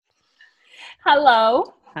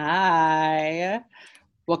Hello. Hi.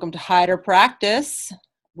 Welcome to Hide or Practice.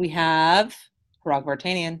 We have Parag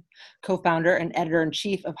Vartanian, co-founder and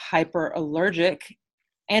editor-in-chief of Hyperallergic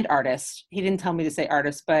and artist. He didn't tell me to say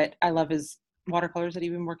artist, but I love his watercolors that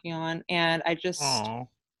he's been working on. And I gotta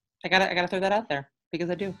throw that out there because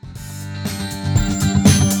I do.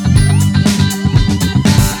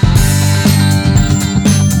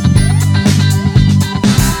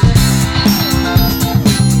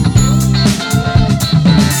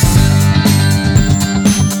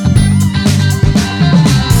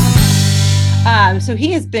 So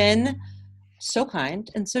he has been so kind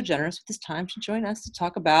and so generous with his time to join us to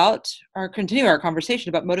talk about or continue our conversation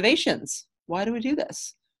about motivations. Why do we do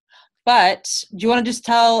this? But do you want to just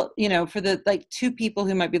tell, for the two people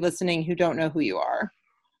who might be listening who don't know who you are,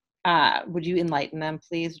 would you enlighten them,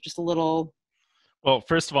 please? Just a little. Well,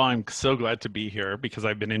 first of all, I'm so glad to be here because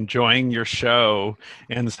I've been enjoying your show.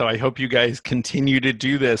 And so I hope you guys continue to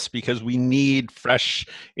do this because we need fresh,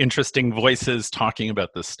 interesting voices talking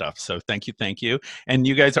about this stuff. So thank you. And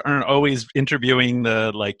you guys aren't always interviewing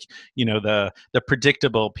the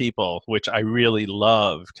predictable people, which I really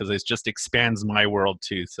love because it just expands my world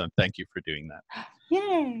too. So thank you for doing that.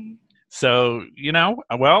 Yay. So,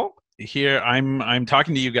 here I'm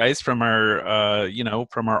talking to you guys from our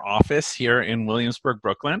office here in Williamsburg,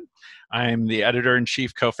 Brooklyn. I'm the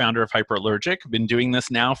editor-in-chief, co-founder of Hyperallergic. I've been doing this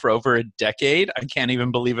now for over a decade. I can't even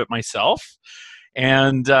believe it myself.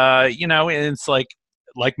 And it's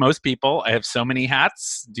like most people, I have so many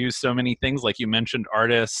hats, do so many things. Like you mentioned,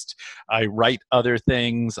 artist. I write other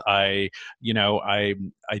things. I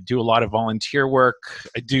do a lot of volunteer work.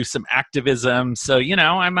 I do some activism. So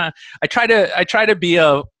I try to be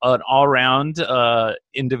an all-round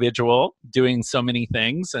individual doing so many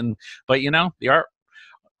things. But the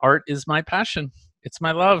art is my passion. It's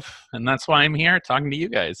my love, and that's why I'm here talking to you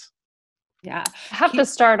guys. Yeah. I have to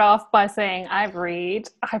start off by saying I read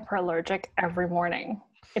Hyperallergic every morning.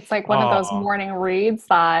 It's like one of those morning reads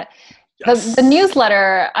that the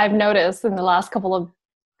newsletter I've noticed in the last couple of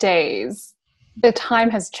days, the time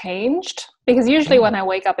has changed because usually when I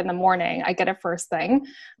wake up in the morning, I get it first thing.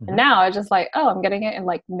 Mm-hmm. And now it's just I'm getting it in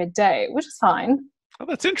midday, which is fine. Oh,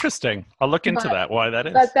 that's interesting. I'll look into that, why that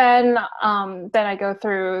is. But then I go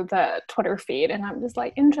through the Twitter feed and I'm just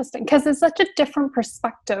interesting because it's such a different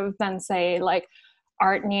perspective than say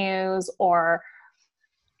Art News or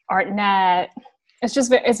ArtNet.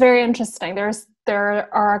 It's very interesting. There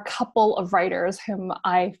are a couple of writers whom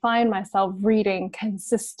I find myself reading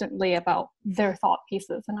consistently about their thought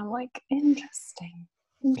pieces and I'm interesting.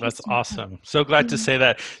 That's awesome. So glad to say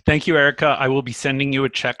that. Thank you, Erica. I will be sending you a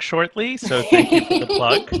check shortly. So thank you for the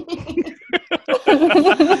plug.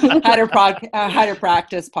 Hide or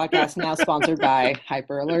Practice podcast now sponsored by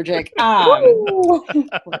Hyperallergic.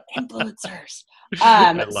 We're influencers.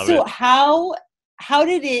 I love it. How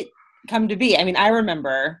did it come to be? I mean, I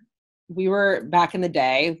remember we were back in the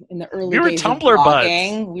day in the early days of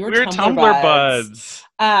blogging. We were Tumblr buds.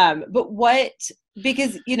 But what?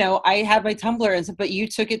 Because, I have my Tumblr and stuff, but you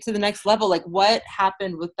took it to the next level. What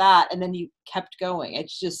happened with that? And then you kept going.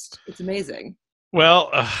 It's amazing.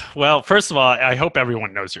 Well, first of all, I hope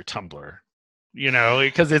everyone knows your Tumblr,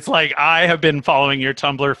 because it's I have been following your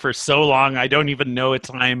Tumblr for so long. I don't even know a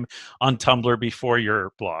time on Tumblr before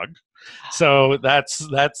your blog. So that's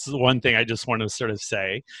one thing I just want to sort of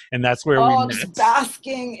say. And that's where we met. Just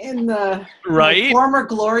basking in the former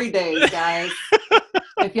glory days, guys.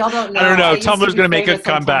 If y'all don't know, I don't know. Tumblr's going to make a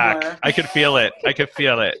comeback. I could feel it.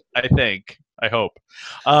 I think. I hope.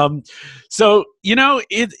 So,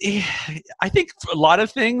 I think a lot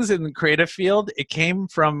of things in the creative field, it came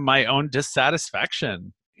from my own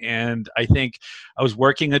dissatisfaction. And I think I was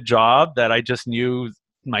working a job that I just knew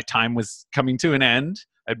my time was coming to an end.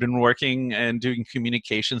 I'd been working and doing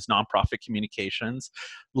communications, nonprofit communications.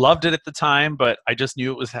 Loved it at the time, but I just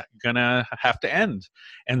knew it was going to have to end.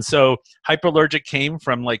 And so Hyperallergic came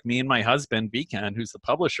from me and my husband, Beacon, who's the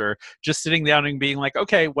publisher, just sitting down and being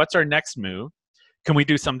okay, what's our next move? Can we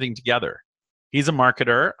do something together? He's a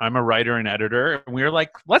marketer. I'm a writer and editor. And we were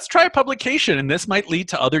let's try a publication, and this might lead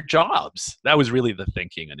to other jobs. That was really the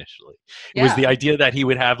thinking initially. It was the idea that he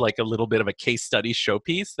would have a little bit of a case study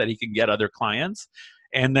showpiece that he could get other clients.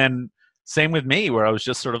 And then same with me, where I was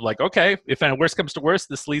just sort of okay, if worst comes to worst,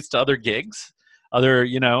 this leads to other gigs, other,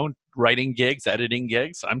 writing gigs, editing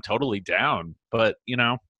gigs, I'm totally down. But,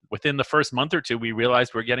 within the first month or two, we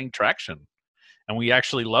realized we're getting traction. And we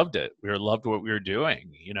actually loved it. We loved what we were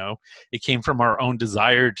doing. It came from our own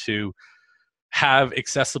desire to have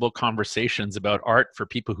accessible conversations about art for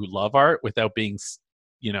people who love art without being,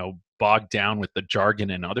 bogged down with the jargon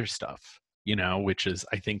and other stuff. which is,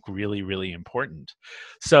 I think, really, really important.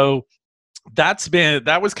 So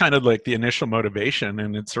that was kind of like the initial motivation,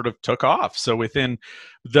 and it sort of took off. So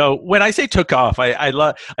when I say took off,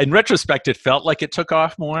 in retrospect, it felt like it took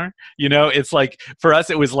off more. It's like for us,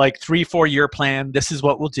 it was like 3-4 year plan. This is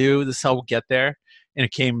what we'll do. This is how we'll get there. And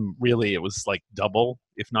it was like double,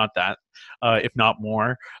 if not that, if not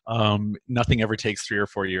more. Nothing ever takes 3 or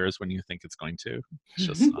 4 years when you think it's going to. It's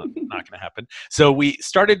just not going to happen. So we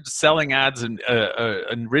started selling ads, and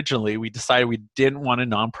originally we decided we didn't want a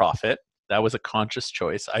nonprofit. That was a conscious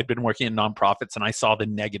choice. I'd been working in nonprofits, and I saw the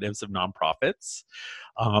negatives of nonprofits.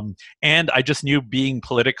 And I just knew, being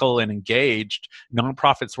political and engaged,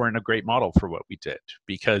 nonprofits weren't a great model for what we did,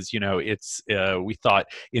 because, we thought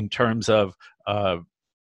in terms of,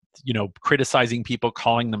 criticizing people,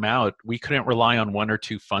 calling them out, we couldn't rely on 1 or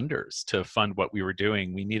 2 funders to fund what we were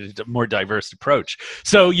doing. We needed a more diverse approach.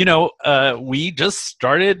 So, we just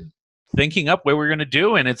started thinking up what we were going to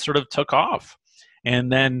do, and it sort of took off.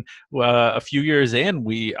 And then a few years in,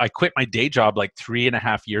 I quit my day job like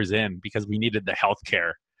 3.5 years in, because we needed the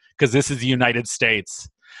healthcare, because this is the United States.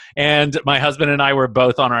 And my husband and I were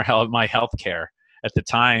both on my healthcare at the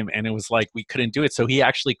time, and it was like we couldn't do it. So he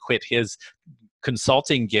actually quit his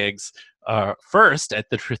consulting gigs first at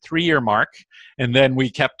the 3-year mark, and then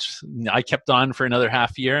I kept on for another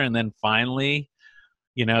half year, and then finally,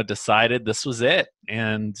 decided this was it.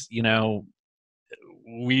 And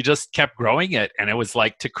we just kept growing it, and it was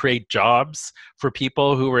like to create jobs for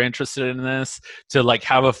people who were interested in this, to like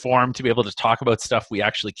have a forum to be able to talk about stuff we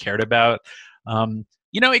actually cared about.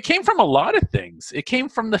 It came from a lot of things. It came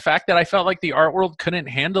from the fact that I felt like the art world couldn't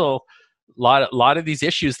handle a lot of these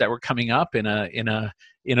issues that were coming up in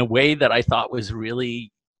a way that I thought was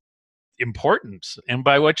really important. And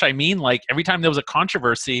by which I mean, like, every time there was a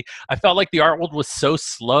controversy, I felt like the art world was so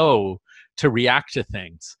slow to react to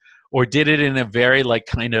things, or did it in a very like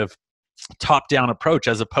kind of top-down approach,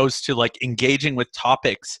 as opposed to like engaging with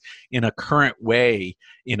topics in a current way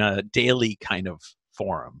in a daily kind of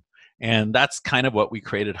forum. And that's kind of what we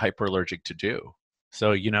created Hyperallergic to do.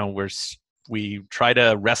 So, we try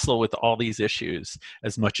to wrestle with all these issues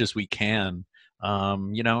as much as we can,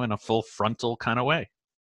 in a full frontal kind of way.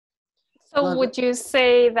 So would you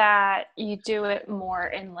say that you do it more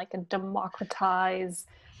in like a democratized,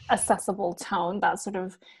 accessible tone, that sort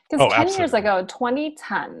of, because 10 absolutely. years ago,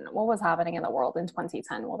 2010, what was happening in the world in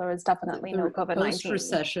 2010? Well, there was definitely no COVID-19.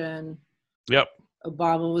 Post-recession. Yep.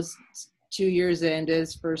 Obama was 2 years into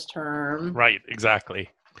his first term. Right, exactly.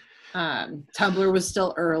 Tumblr was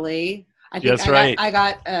still early. I think That's right. I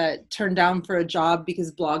got turned down for a job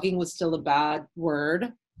because blogging was still a bad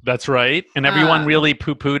word. That's right. And everyone really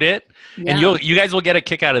poo-pooed it. Yeah. And you guys will get a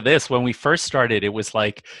kick out of this. When we first started, it was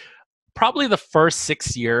like probably the first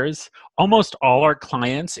 6 years, almost all our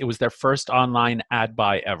clients, it was their first online ad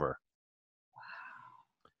buy ever.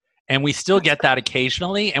 And we still get that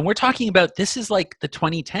occasionally. And we're talking about, this is like the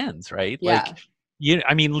 2010s, right? Yeah. Like,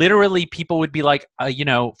 literally people would be like,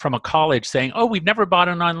 from a college saying, oh, we've never bought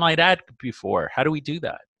an online ad before. How do we do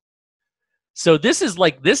that? So this is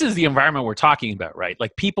the environment we're talking about, right?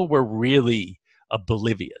 Like, people were really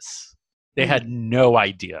oblivious. They had no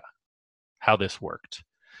idea how this worked.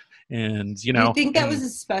 And, Do you think that was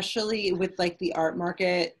especially with like the art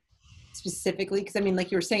market specifically? Because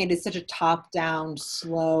like you were saying, it is such a top-down,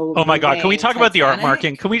 slow. Oh my God! Can we talk about the art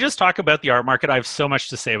market? Can we just talk about the art market? I have so much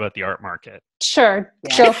to say about the art market. Sure,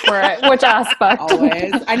 go for it. Which aspect?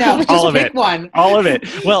 Always, I know. All of pick it. One. All of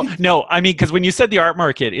it. Well, no, because when you said the art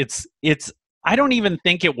market, it's. I don't even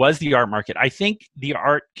think it was the art market. I think the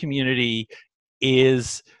art community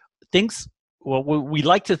thinks. Well, we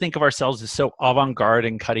like to think of ourselves as so avant-garde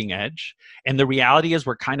and cutting edge, and the reality is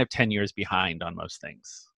we're kind of 10 years behind on most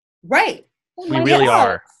things. Right. We really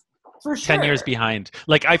are. For sure. 10 years behind.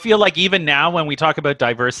 Like, I feel like even now when we talk about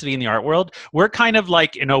diversity in the art world, we're kind of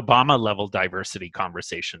like an Obama level diversity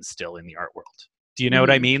conversation still in the art world. Do you know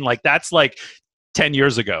what I mean? Like, that's like 10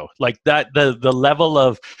 years ago. Like that, the level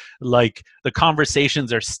of like the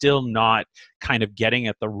conversations are still not kind of getting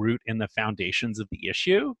at the root and the foundations of the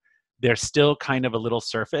issue. They're still kind of a little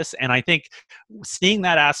surface. And I think seeing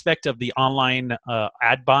that aspect of the online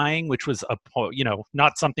ad buying, which was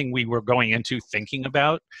not something we were going into thinking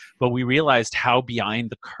about, but we realized how behind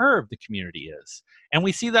the curve the community is. And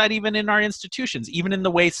we see that even in our institutions, even in the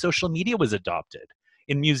way social media was adopted.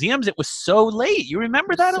 In museums, it was so late. You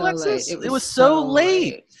remember that, Alexis? It was so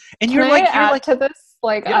late. And you're like to this,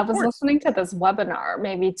 like, yeah, I was listening to this webinar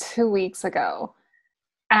maybe 2 weeks ago,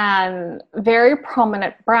 and very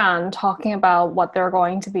prominent brand talking about what they're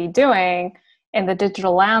going to be doing in the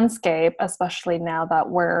digital landscape, especially now that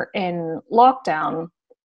we're in lockdown.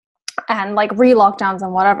 and like re-lockdowns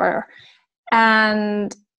and whatever.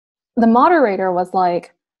 And the moderator was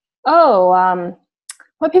like, oh,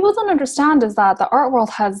 what people don't understand is that the art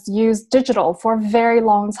world has used digital for a very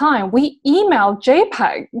long time. We email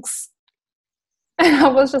JPEGs. And I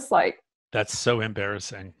was just like, that's so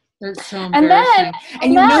embarrassing. That's so embarrassing.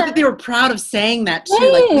 And you know that they were proud of saying that too.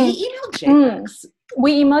 Like, we email JPEGs.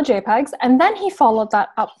 We email JPEGs. And then he followed that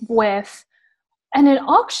up with, and in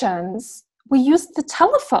auctions, we used the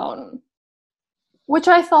telephone, which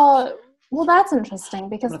I thought, well, that's interesting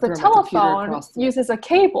because the telephone uses a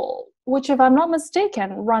cable, which, if I'm not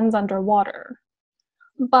mistaken, runs underwater.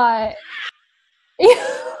 But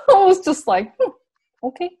I was just like,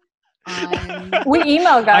 okay. We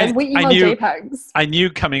email, guys. We email JPEGs. I knew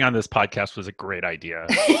coming on this podcast was a great idea.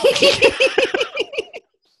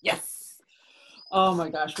 Yes. Oh my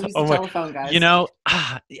gosh. We use the telephone, guys. You know,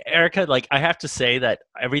 Erica, like, I have to say that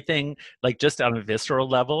everything, like, just on a visceral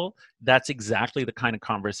level, that's exactly the kind of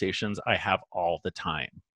conversations I have all the time.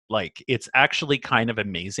 Like, it's actually kind of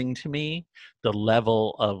amazing to me, the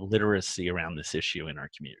level of literacy around this issue in our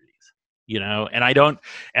community. You know, and I don't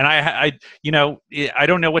know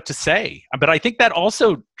what to say, but I think that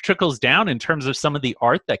also trickles down in terms of some of the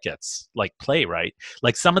art that gets like play, right?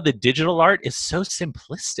 Like, some of the digital art is so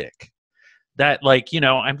simplistic that, like, you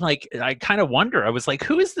know, I'm like, I kind of wonder, I was like,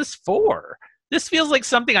 who is this for? This feels like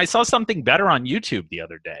something, I saw something better on YouTube the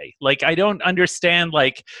other day. Like, I don't understand,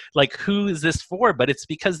 like who is this for? But it's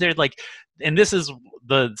because they're like, and this is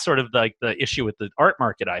the sort of like the issue with the art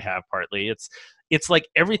market I have partly. It's like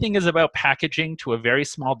everything is about packaging to a very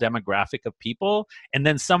small demographic of people, and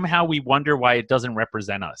then somehow we wonder why it doesn't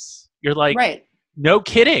represent us. You're like, right. No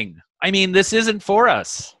kidding. I mean, this isn't for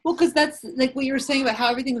us. Well, because that's like what you were saying about how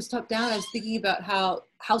everything was top down. I was thinking about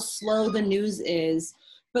how slow the news is,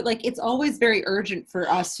 but like, it's always very urgent for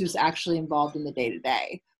us who's actually involved in the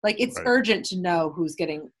day-to-day. Like, it's urgent to know who's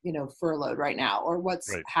getting, you know, furloughed right now, or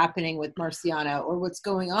what's happening with Marciano, or what's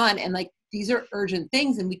going on. And like, these are urgent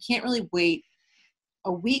things, and we can't really wait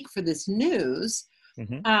a week for this news.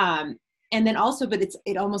 Mm-hmm. And then also, but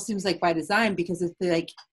it almost seems like by design, because if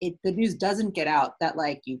the news doesn't get out that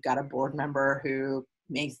like you've got a board member who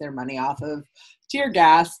makes their money off of tear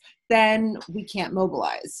gas, then we can't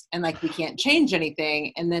mobilize, and like we can't change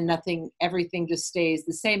anything, and then everything just stays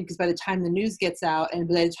the same, because by the time the news gets out and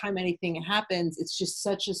by the time anything happens, it's just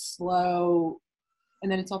such a slow, and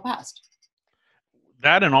then it's all past.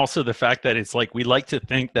 That, and also the fact that it's like we like to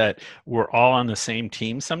think that we're all on the same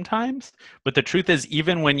team sometimes, but the truth is,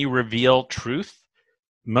 even when you reveal truth,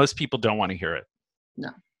 most people don't want to hear it. No.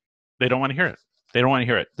 They don't want to hear it. They don't want to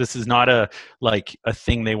hear it. This is not a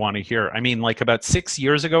thing they want to hear. I mean, like about 6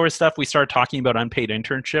 years ago or stuff, we started talking about unpaid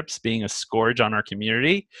internships being a scourge on our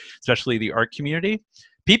community, especially the art community.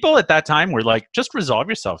 People at that time were like, just resolve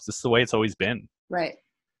yourselves. This is the way it's always been. Right.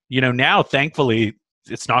 You know, now, thankfully,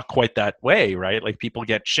 it's not quite that way, right? Like, people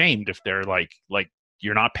get shamed if they're like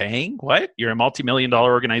you're not paying? What? You're a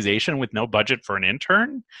multi-million-dollar organization with no budget for an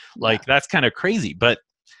intern? Like, that's kind of crazy. But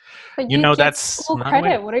you know, that's school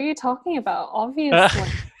credit. What are you talking about? Obviously,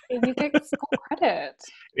 you get school credit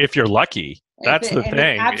if you're lucky. That's the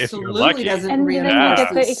thing. If you're lucky, and then you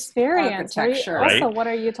get the experience. Also, what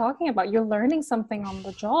are you talking about? You're learning something on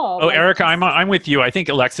the job. Oh, like, Erica, I'm with you. I think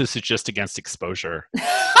Alexis is just against exposure.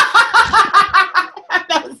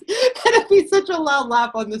 That'd be such a loud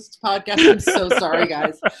laugh on this podcast. I'm so sorry,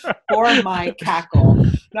 guys, for my cackle.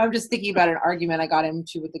 No, I'm just thinking about an argument I got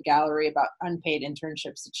into with the gallery about unpaid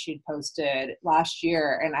internships that she'd posted last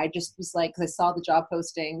year. And I just was like, because I saw the job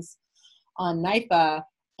postings on NYPA,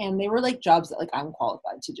 and they were like jobs that like I'm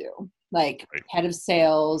qualified to do, like head of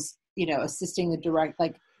sales, you know, assisting the direct,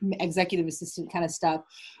 like executive assistant kind of stuff.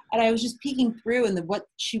 And I was just peeking through, and what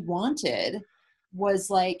she wanted was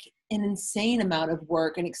like an insane amount of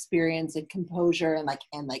work and experience and composure and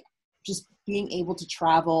like just being able to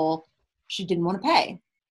travel. She didn't want to pay.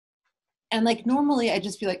 And like, normally I'd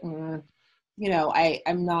just be like, you know,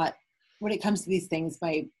 I'm not, when it comes to these things,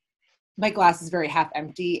 my glass is very half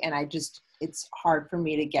empty, and it's hard for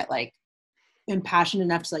me to get like impassioned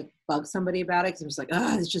enough to like bug somebody about it, because I'm just like,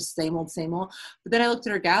 it's just same old. But then I looked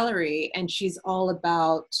at her gallery, and she's all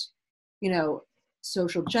about, you know,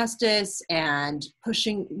 social justice and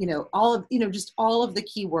pushing, you know, all of the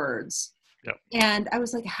key words. Yep. And I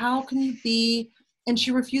was like, how can you be? And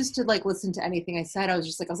she refused to like listen to anything I said. I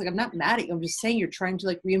was like, I'm not mad at you. I'm just saying you're trying to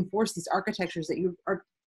like reinforce these architectures that you are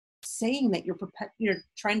saying that you're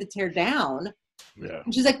trying to tear down. Yeah.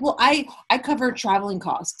 And she's like, well, I cover traveling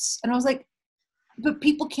costs. And I was like, but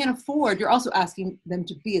people can't afford, you're also asking them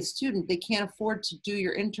to be a student. They can't afford to do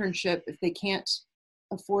your internship if they can't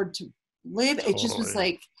afford to live. Totally. It just was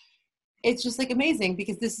like, it's just like amazing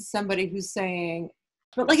because this is somebody who's saying,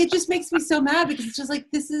 but like, it just makes me so mad because it's just like,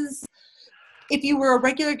 this is, if you were a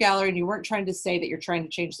regular gallery and you weren't trying to say that you're trying to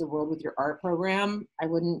change the world with your art program, I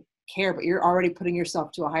wouldn't care, but you're already putting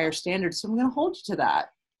yourself to a higher standard. So I'm going to hold you to that.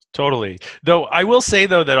 Totally. Though I will say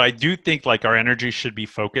though that I do think like our energy should be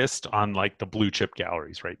focused on like the blue chip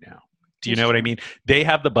galleries right now. Do you know what I mean? They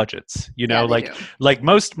have the budgets, you know, like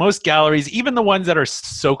most galleries, even the ones that are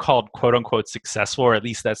so-called quote unquote successful, or at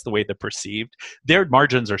least that's the way they're perceived, their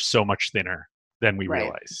margins are so much thinner than we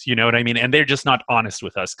realize. You know what I mean? And they're just not honest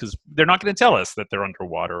with us because they're not going to tell us that they're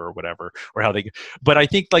underwater or whatever, or how they, but I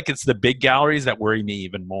think like it's the big galleries that worry me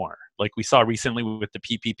even more. Like we saw recently with the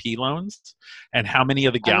PPP loans and how many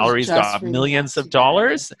of the galleries got millions of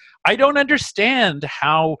dollars. I don't understand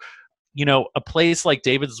how, you know, a place like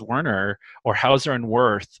David Zwirner or Hauser and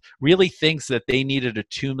Wirth really thinks that they needed a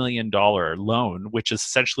 $2 million loan, which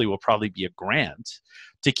essentially will probably be a grant,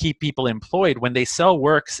 to keep people employed when they sell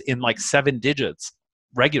works in like 7 digits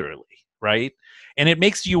regularly, right? And it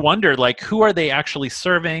makes you wonder, like, who are they actually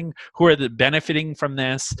serving? Who are they benefiting from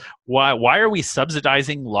this? Why are we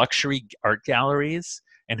subsidizing luxury art galleries?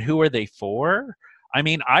 And who are they for? I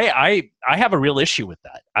mean, I have a real issue with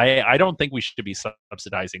that. I don't think we should be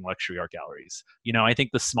subsidizing luxury art galleries. You know, I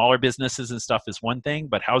think the smaller businesses and stuff is one thing,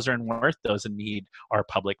 but Hauser and Wirth doesn't need our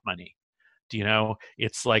public money. Do you know?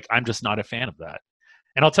 It's like, I'm just not a fan of that.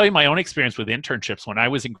 And I'll tell you my own experience with internships. When I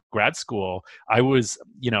was in grad school, I was,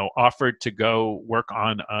 you know, offered to go work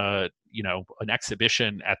on an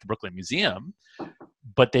exhibition at the Brooklyn Museum,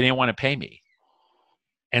 but they didn't want to pay me.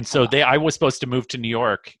 And so I was supposed to move to New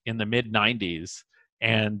York in the mid 90s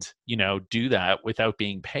and, you know, do that without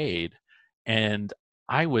being paid. And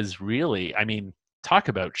I was really, I mean, talk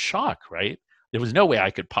about shock, right? There was no way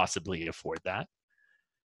I could possibly afford that.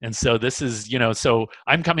 And so this is, you know, so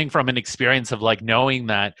I'm coming from an experience of like knowing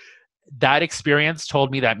that experience told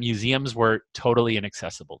me that museums were totally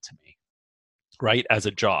inaccessible to me, right? As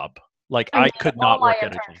a job. Like I could not work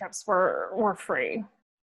at a museum. Internships were free.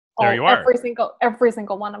 There you are. Every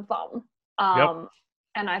single one of them.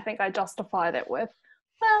 And I think I justified it with,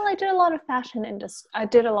 well, I did a lot of fashion internships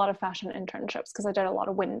because I did a lot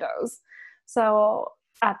of windows. So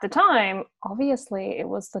at the time, obviously it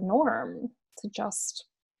was the norm to just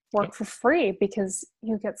work for free because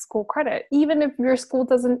you get school credit, even if your school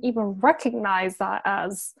doesn't even recognize that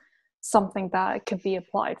as something that could be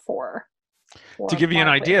applied for. To give you an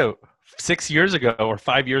idea, 6 years ago or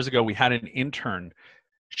 5 years ago, we had an intern.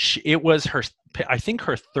 It was her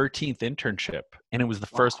 13th internship, and it was the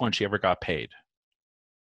first one she ever got paid.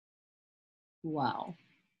 Wow.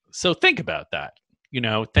 So think about that. You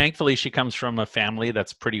know, thankfully she comes from a family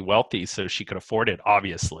that's pretty wealthy, so she could afford it,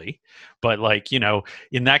 obviously. But like, you know,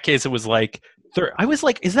 in that case, it was like, I was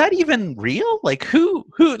like, is that even real? Like who,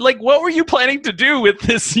 like, what were you planning to do with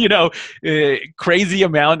this, you know, crazy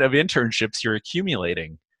amount of internships you're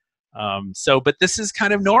accumulating? But this is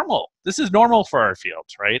kind of normal. This is normal for our field,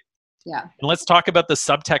 right? Yeah. And let's talk about the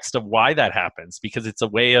subtext of why that happens, because it's a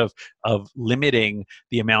way of limiting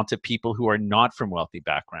the amount of people who are not from wealthy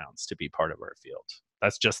backgrounds to be part of our field.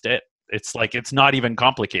 That's just it. It's like, it's not even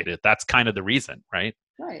complicated. That's kind of the reason, right?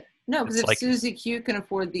 Right. No, because if like, Susie Q can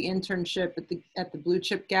afford the internship at the blue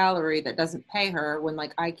chip gallery that doesn't pay her when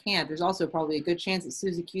like I can't, there's also probably a good chance that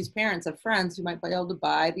Susie Q's parents have friends who might be able to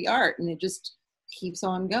buy the art, and it just keeps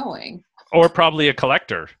on going. Or probably a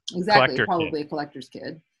collector. Exactly. Probably a collector's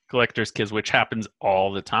kid. Collectors' kids, which happens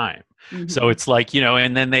all the time. Mm-hmm. So it's like, you know,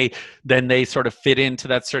 and then they sort of fit into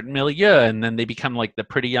that certain milieu, and then they become like the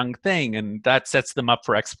pretty young thing, and that sets them up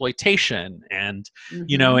for exploitation. And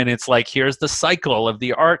you know, and it's like, here's the cycle of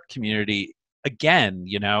the art community again,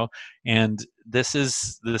 you know, and this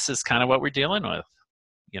is kind of what we're dealing with.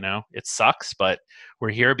 You know, it sucks, but we're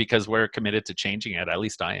here because we're committed to changing it. At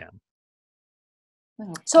least I am.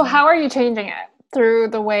 So how are you changing it? Through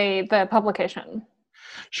the publication?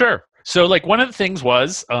 Sure. So like one of the things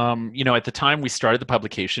was, you know, at the time we started the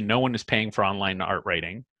publication, no one was paying for online art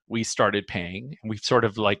writing. We started paying, and we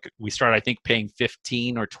started, I think, paying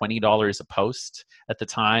 $15 or $20 a post at the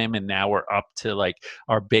time. And now we're up to like,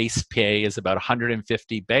 our base pay is about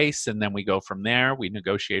 150 base. And then we go from there, we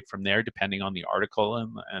negotiate from there, depending on the article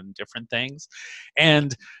and different things.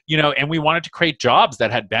 And, you know, and we wanted to create jobs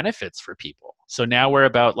that had benefits for people. So now we're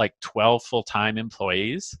about like 12 full-time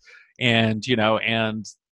employees. And, you know, and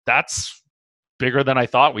that's bigger than I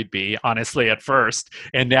thought we'd be, honestly, at first.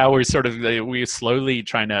 And now we're slowly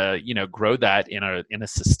trying to, you know, grow that in a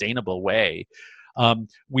sustainable way.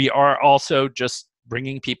 We are also just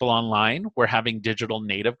bringing people online. We're having digital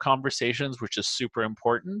native conversations, which is super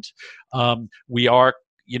important.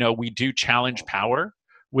 We do challenge power.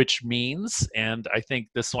 which means, and I think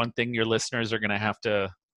this one thing your listeners are going to have to,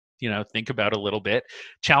 think about a little bit.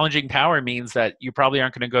 Challenging power means that you probably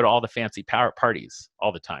aren't going to go to all the fancy power parties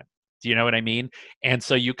all the time. Do you know what I mean? And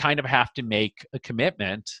so you kind of have to make a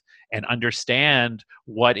commitment and understand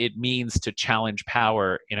what it means to challenge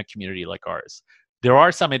power in a community like ours. There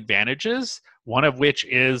are some advantages, one of which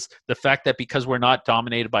is the fact that because we're not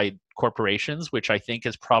dominated by corporations, which I think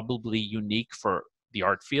is probably unique for the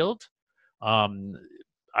art field.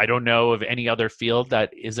 I don't know of any other field that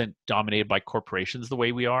isn't dominated by corporations the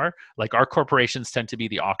way we are. Like, our corporations tend to be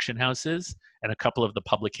the auction houses and a couple of the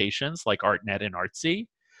publications like ArtNet and Artsy.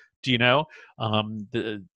 Do you know?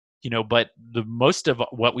 But the most of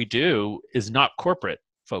what we do is not corporate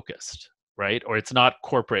focused, right? Or it's not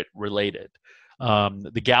corporate related.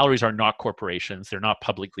 The galleries are not corporations. They're not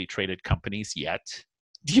publicly traded companies yet.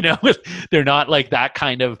 They're not like that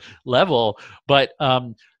kind of level. But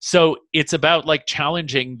so it's about like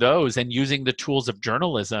challenging those and using the tools of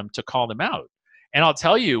journalism to call them out. And I'll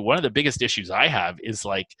tell you, one of the biggest issues I have is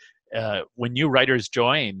like when new writers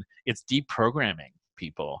join, it's deprogramming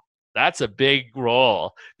people. That's a big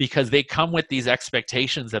role because they come with these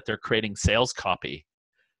expectations that they're creating sales copy,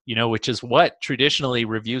 which is what traditionally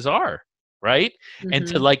reviews are, right? Mm-hmm. And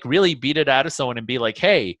to like really beat it out of someone and be like,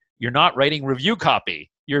 hey, you're not writing review copy.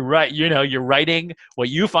 You're right. You're writing what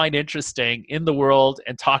you find interesting in the world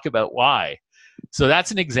and talk about why. So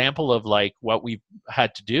that's an example of like what we've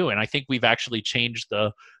had to do. And I think we've actually changed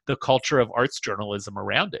the culture of arts journalism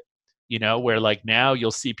around it, where like now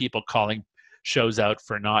you'll see people calling shows out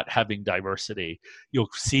for not having diversity. You'll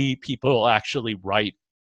see people actually write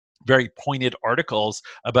very pointed articles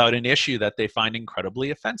about an issue that they find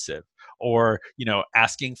incredibly offensive, or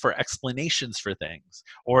asking for explanations for things,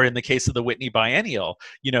 or in the case of the Whitney Biennial,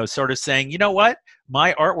 sort of saying, you know what,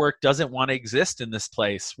 my artwork doesn't want to exist in this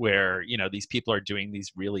place where these people are doing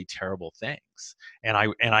these really terrible things, and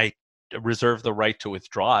I reserve the right to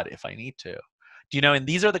withdraw it if I need to. And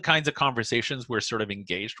these are the kinds of conversations we're sort of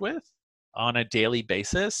engaged with on a daily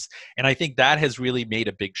basis, and I think that has really made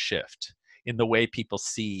a big shift in the way people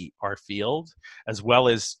see our field, as well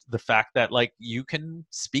as the fact that like you can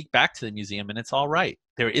speak back to the museum and it's all right.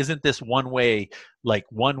 There isn't this one way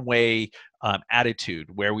attitude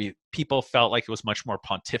where people felt like it was much more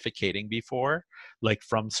pontificating before, like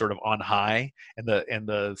from sort of on high, and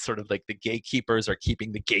the sort of like the gatekeepers are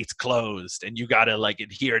keeping the gates closed and you got to like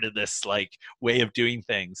adhere to this like way of doing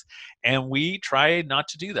things. And we try not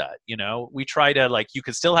to do that. We try to like, you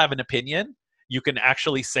can still have an opinion, you can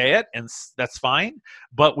actually say it, and that's fine.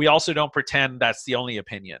 But we also don't pretend that's the only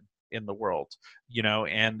opinion in the world,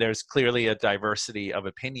 and there's clearly a diversity of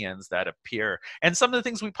opinions that appear. And some of the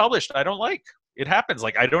things we published, I don't like. It happens.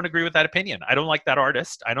 Like, I don't agree with that opinion. I don't like that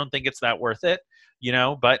artist. I don't think it's that worth it,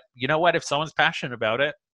 but you know what? If someone's passionate about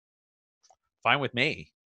it, fine with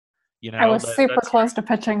me. I was super close to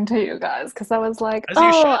pitching to you guys because I was like,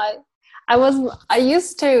 I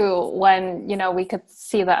used to, when, we could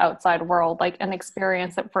see the outside world, like, and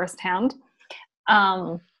experience it firsthand.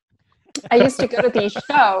 I used to go to these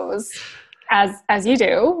shows as you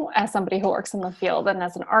do, as somebody who works in the field and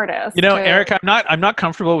as an artist. Erica, I'm not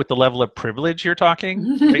comfortable with the level of privilege you're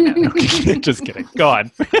talking right now. No, just kidding. Go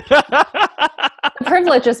on. The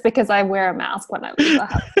privilege is because I wear a mask when I leave the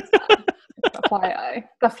house. FYI,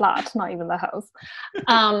 the flat, not even the house.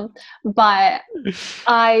 But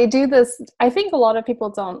I do this. I think a lot of people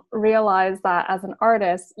don't realize that as an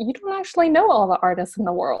artist, you don't actually know all the artists in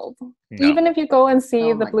the world. No. Even if you go and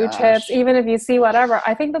see the blue chips, even if you see whatever,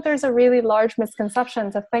 I think that there's a really large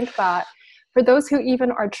misconception to think that for those who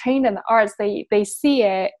even are trained in the arts, they see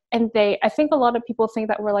it, and I think a lot of people think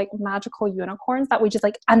that we're like magical unicorns, that we just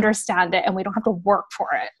like understand it and we don't have to work for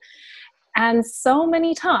it. And so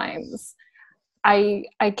many times I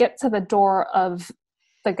get to the door of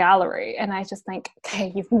the gallery and I just think,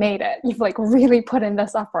 okay, you've made it. You've like really put in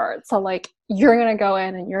this effort. So like, you're going to go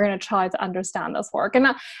in and you're going to try to understand this work. And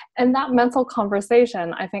that mental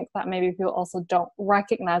conversation, I think that maybe people also don't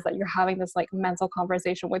recognize that you're having this like mental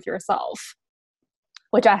conversation with yourself,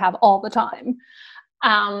 which I have all the time.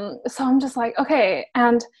 So I'm just like, okay.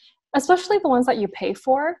 And especially the ones that you pay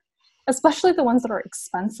for, especially the ones that are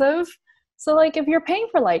expensive. So like if you're paying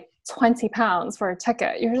for like £20 for a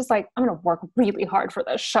ticket, you're just like, I'm going to work really hard for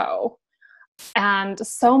this show. And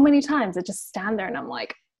so many times I just stand there and I'm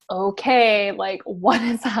like, okay, like what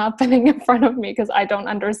is happening in front of me? Because I don't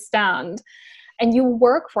understand. And you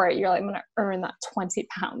work for it. You're like, I'm going to earn that £20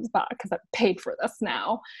 back because I paid for this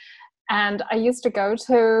now. And I used to go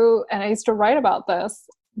to, and I used to write about this,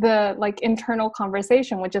 the like internal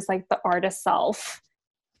conversation, which is like the artist self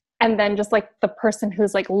and then just like the person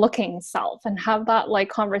who's like looking self, and have that like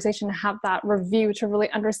conversation, have that review to really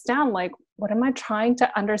understand like, what am I trying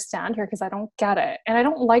to understand here? Because I don't get it. And I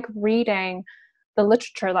don't like reading the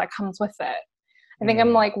literature that comes with it. I think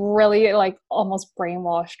I'm like really like almost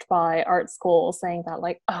brainwashed by art school saying that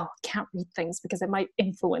like, oh, I can't read things because it might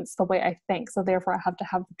influence the way I think. So therefore I have to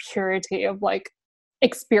have the purity of like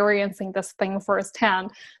experiencing this thing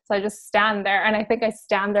firsthand. So I just stand there, and I think I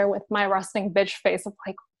stand there with my resting bitch face of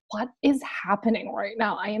like, what is happening right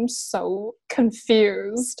now? I am so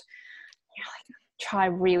confused. You're like, try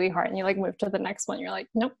really hard, and you like move to the next one. You're like,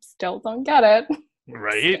 nope, still don't get it.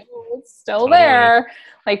 Right. Still there.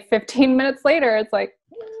 Like 15 minutes later, it's like,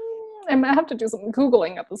 I might have to do some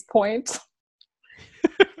Googling at this point.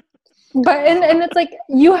 But and it's like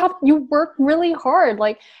you work really hard.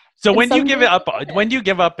 Like, so when do you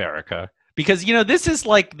give up, Erica? Because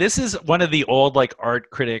this is one of the old like art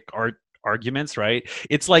critic art arguments, right?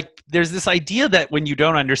 It's like there's this idea that when you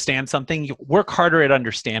don't understand something, you work harder at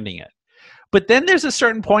understanding it. But then there's a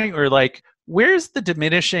certain point where like, where's the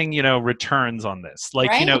diminishing, returns on this? Like,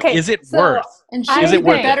 right? Is it worth? And is it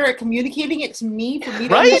worth better at communicating it to me for me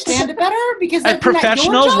to understand it better? Because as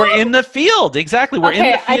professionals, we're in the field. Exactly, we're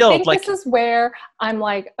in the field. I think this is where I'm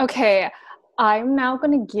like, okay, I'm now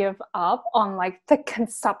going to give up on like the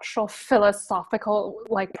conceptual philosophical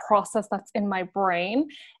like process that's in my brain,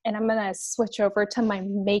 and I'm going to switch over to my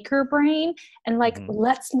maker brain and like,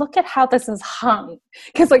 let's look at how this is hung.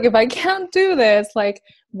 Because like, if I can't do this, like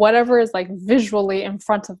whatever is like visually in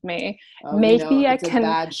front of me, maybe I can. It's a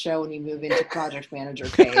bad show when you move into project manager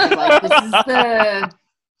phase. Like, this is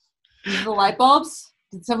the light bulbs.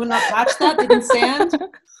 Did someone not patch that? They didn't stand.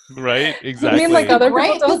 Right, exactly. You mean like other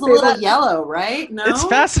right? people don't a little yellow, right? No, it's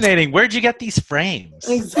fascinating. Where'd you get these frames?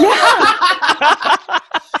 Exactly. Yeah.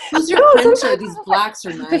 Who's your printer? These blacks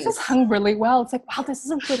are nice. This is hung really well. It's like, wow, this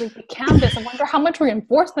is a really big canvas. I wonder how much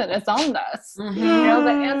reinforcement is on this. The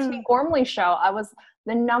Anthony Gormley show,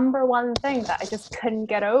 the number one thing that I just couldn't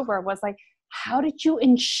get over was like, how did you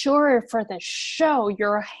ensure for the show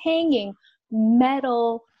you're hanging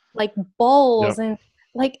metal like balls and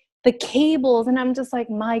like the cables? And I'm just like,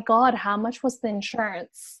 my God, how much was the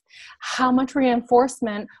insurance? How much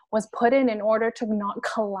reinforcement was put in order to not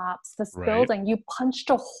collapse this building? You punched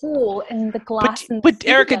a hole in the glass. But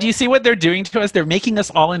Erica, do you see what they're doing to us? They're making us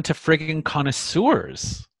all into friggin'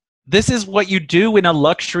 connoisseurs. This is what you do in a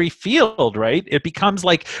luxury field, right? It becomes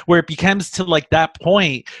like where it becomes to like that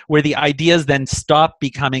point where the ideas then stop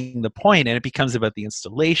becoming the point, and it becomes about the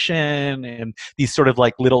installation and these sort of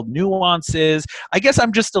like little nuances. I guess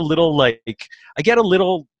I'm just a little like, I get a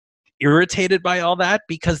little irritated by all that,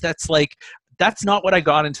 because that's not what I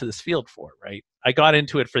got into this field for, right? I got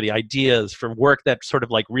into it for the ideas, for work that sort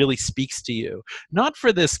of like really speaks to you, not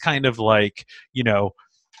for this kind of like,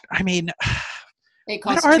 I mean, it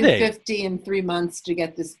costs $250 in 3 months to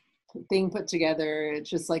get this thing put together. It's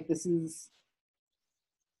just like, because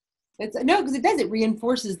it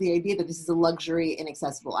reinforces the idea that this is a luxury,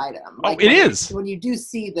 inaccessible item. Like, it is. When you do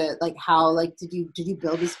see the like, how like did you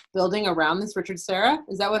build this building around this Richard Serra?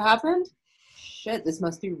 Is that what happened? Shit, this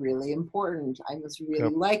must be really important. I must really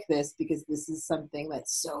like this, because this is something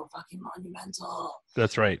that's so fucking monumental.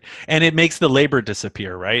 That's right. And it makes the labor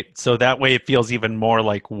disappear, right? So that way it feels even more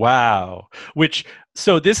like, wow.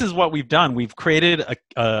 So this is what we've done. We've created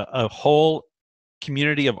a whole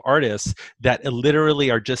community of artists that literally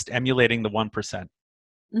are just emulating the 1%.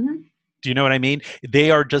 Do you know what I mean?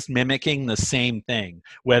 They are just mimicking the same thing,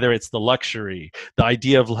 whether it's the luxury, the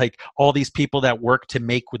idea of like all these people that work to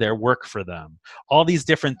make their work for them, all these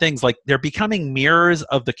different things. Like, they're becoming mirrors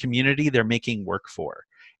of the community they're making work for.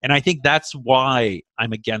 And I think that's why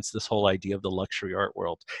I'm against this whole idea of the luxury art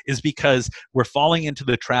world, is because we're falling into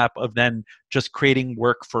the trap of then just creating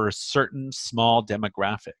work for a certain small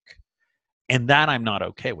demographic. And that I'm not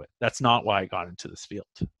okay with. That's not why I got into this field.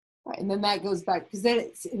 Right, and then that goes back, because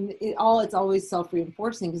then it's always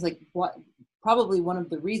self-reinforcing, because like probably one of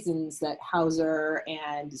the reasons that Hauser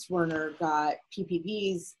and Werner got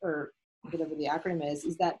PPPs, or whatever the acronym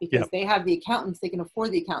is that because they have the accountants, they can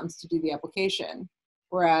afford the accountants to do the application,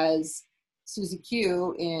 whereas Susie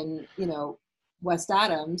Q in West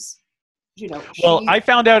Adams, well, I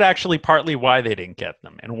found out actually partly why they didn't get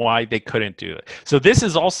them and why they couldn't do it. So this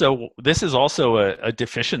is also a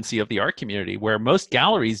deficiency of the art community, where most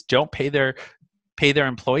galleries don't pay their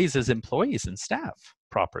employees as employees and staff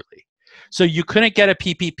properly. So you couldn't get a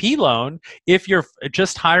PPP loan if you're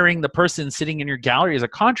just hiring the person sitting in your gallery as a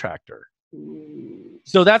contractor.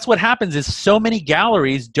 So that's what happens, is so many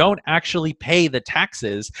galleries don't actually pay the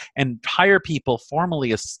taxes and hire people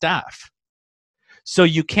formally as staff. So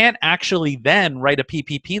you can't actually then write a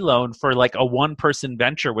PPP loan for like a one-person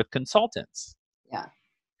venture with consultants. Yeah.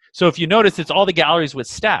 So if you notice, it's all the galleries with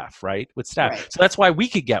staff, right? With staff. Right. So that's why we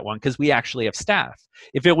could get one, because we actually have staff.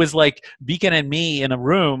 If it was like Beacon and me in a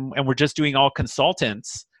room and we're just doing all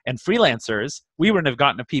consultants and freelancers, we wouldn't have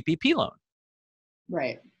gotten a PPP loan.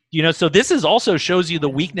 Right. You know, so this is also shows you the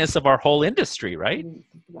weakness of our whole industry, right?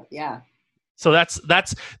 Yeah. So that's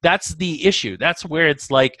the issue. That's where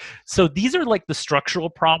it's like, so these are like the structural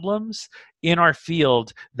problems in our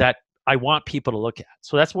field that I want people to look at.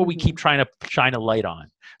 So that's what we keep trying to shine a light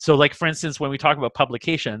on. So like, for instance, when we talk about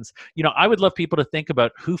publications, you know, I would love people to think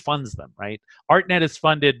about who funds them, right? ArtNet is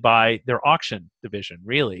funded by their auction division,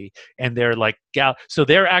 really. And they're like, so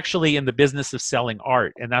they're actually in the business of selling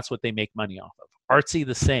art, and that's what they make money off of. Artsy,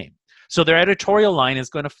 the same. So their editorial line is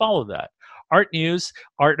going to follow that. Art News,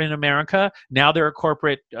 Art in America, now they're a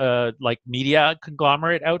corporate like media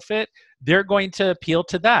conglomerate outfit. They're going to appeal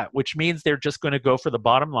to that, which means they're just going to go for the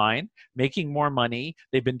bottom line, making more money.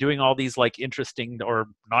 They've been doing all these like interesting or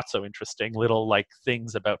not so interesting little like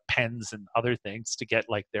things about pens and other things to get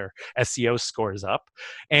like their SEO scores up.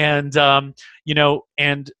 And, you know,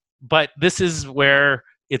 but this is where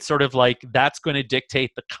it's sort of like that's going to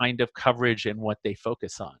dictate the kind of coverage and what they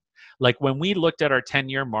focus on. Like when we looked at our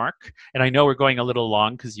 10-year mark, and I know we're going a little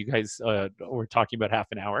long because you guys were talking about half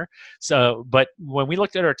an hour. So, but when we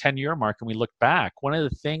looked at our 10-year mark and we looked back, one of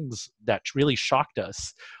the things that really shocked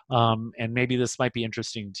us, and maybe this might be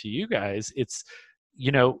interesting to you guys, it's,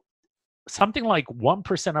 you know, something like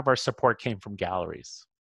 1% of our support came from galleries.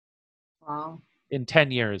 Wow. In 10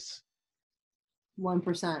 years.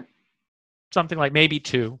 1%. Something like maybe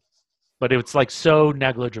 2, but it's like so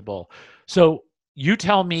negligible. So you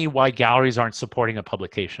tell me why galleries aren't supporting a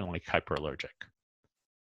publication like Hyperallergic.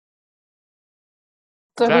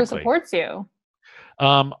 So exactly. Who supports you?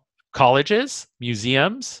 Colleges,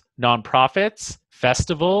 museums, nonprofits,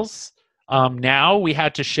 festivals. Now we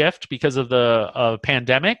had to shift because of the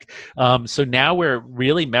pandemic. So now we're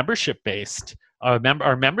really membership based.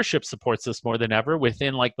 Our membership supports us more than ever.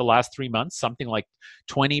 Within like the last 3 months, something like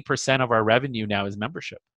 20% of our revenue now is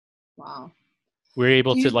membership. Wow. We're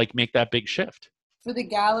able to like make that big shift. For the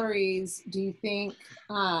galleries, do you think,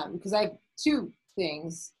 because I have 2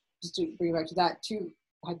 things, just to bring it back to that, 2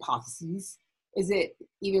 hypotheses. Is it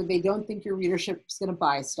either they don't think your readership is going to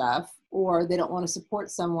buy stuff, or they don't want to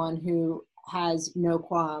support someone who has no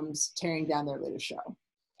qualms tearing down their latest show?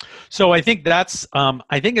 So I think that's,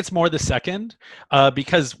 I think it's more the second,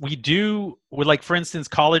 because like, for instance,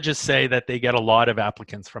 colleges say that they get a lot of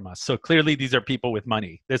applicants from us. So clearly these are people with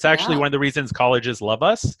money. That's actually one of the reasons colleges love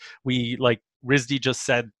us. We, like RISD just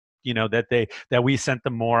said, you know, that we sent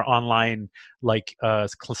them more online, like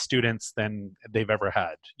students than they've ever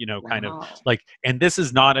had, you know, kind of like, and this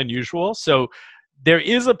is not unusual. So there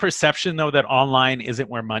is a perception though that online isn't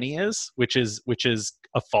where money is, which is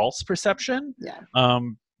a false perception. Yeah.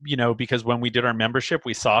 You know, because when we did our membership,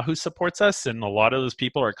 we saw who supports us, and a lot of those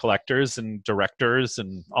people are collectors and directors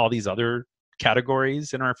and all these other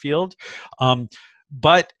categories in our field.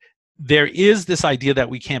 But there is this idea that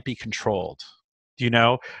we can't be controlled, you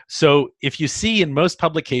know? So if you see in most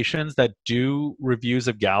publications that do reviews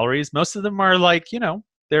of galleries, most of them are like, you know,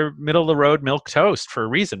 they're middle of the road milk toast for a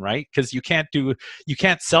reason, right? Because you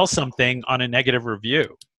can't sell something on a negative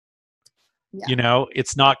review. Yeah. You know,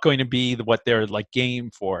 it's not going to be what they're like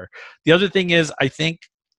game for. The other thing is, I think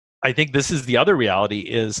this is the other reality,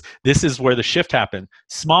 is this is where the shift happened.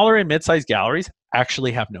 Smaller and mid-sized galleries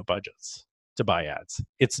actually have no budgets to buy ads.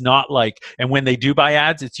 It's not like, and when they do buy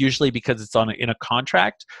ads, it's usually because it's in a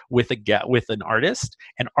contract with an artist,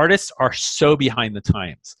 and artists are so behind the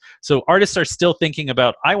times. So artists are still thinking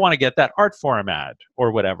about, I want to get that art forum ad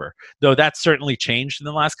or whatever, though that's certainly changed in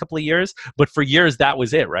the last couple of years. But for years, that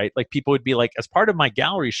was it, right? Like people would be like, as part of my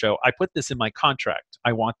gallery show, I put this in my contract.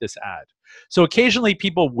 I want this ad. So occasionally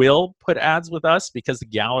people will put ads with us because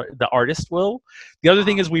the artist will. The other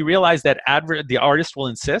thing is we realize that the artist will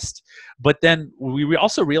insist, but then we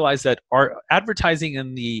also realize that our advertising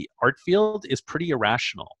in the art field is pretty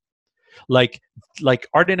irrational. Like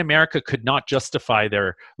Art in America could not justify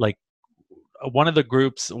their, like, one of the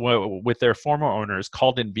groups with their former owners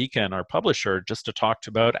called in Beacon, our publisher, just to talk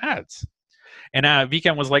about ads. And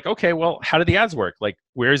Beacon was like, okay, well, how do the ads work? Like,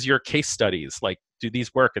 where's your case studies? Like, do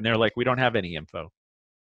these work? And they're like, we don't have any info.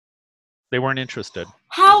 They weren't interested.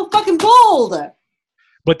 How fucking bold!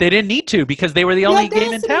 But they didn't need to, because they were the only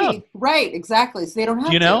game in town. Right, exactly. So they don't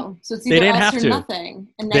have to. So it's either us or nothing.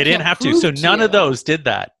 And they didn't have to. So none of those did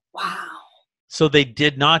that. Wow. So they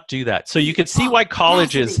did not do that. So you could see why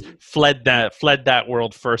colleges fled that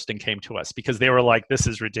world first and came to us, because they were like, this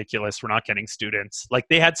is ridiculous. We're not getting students. Like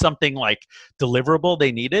they had something like deliverable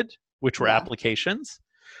they needed, which were applications.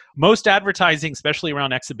 Most advertising, especially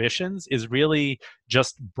around exhibitions, is really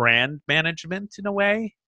just brand management in a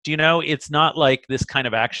way. Do you know? It's not like this kind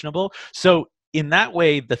of actionable. So in that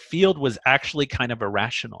way, the field was actually kind of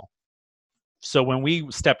irrational. So when we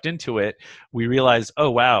stepped into it, we realized,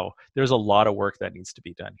 oh, wow, there's a lot of work that needs to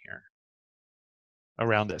be done here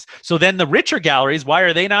around this. So then the richer galleries, why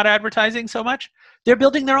are they not advertising so much? They're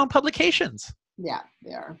building their own publications. Yeah,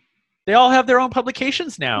 they are. They all have their own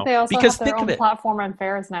publications now. They also have their own platform and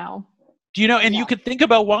fairs now. Do you know? And you could think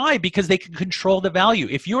about why, because they can control the value.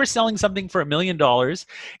 If you are selling something for $1 million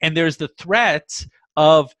and there's the threat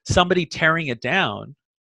of somebody tearing it down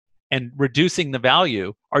and reducing the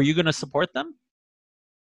value, are you going to support them?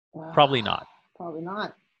 Probably not. Probably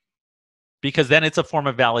not. Because then it's a form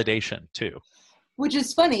of validation too. Which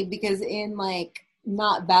is funny, because in like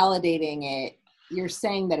not validating it, you're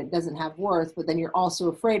saying that it doesn't have worth, but then you're also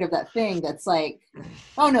afraid of that thing that's like,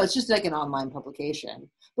 oh no, it's just like an online publication.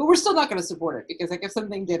 But we're still not going to support it, because like if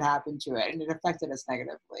something did happen to it and it affected us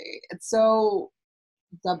negatively, it's so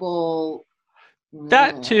double.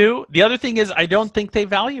 That too. The other thing is, I don't think they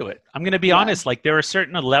value it. I'm going to be honest. Like there's a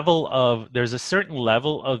certain level of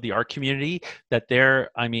the art community that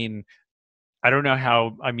I don't know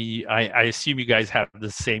how, I assume you guys have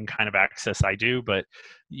the same kind of access I do, but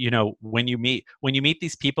you know, when you meet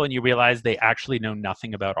these people and you realize they actually know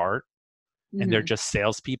nothing about art and they're just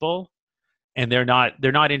salespeople, and they're not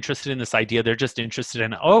interested in this idea. They're just interested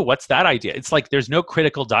in, oh, what's that idea? It's like, there's no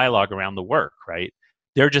critical dialogue around the work, right?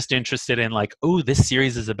 They're just interested in like, oh, this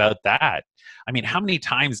series is about that. I mean, how many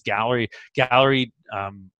times gallery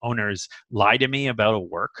owners lie to me about a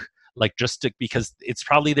work, like because it's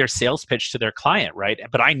probably their sales pitch to their client, right?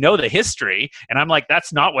 But I know the history, and I'm like,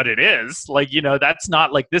 that's not what it is. Like, you know, that's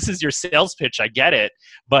not like, this is your sales pitch. I get it,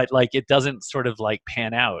 but like, it doesn't sort of like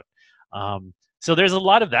pan out. So there's a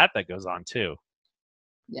lot of that goes on too.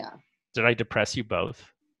 Yeah. Did I depress you both?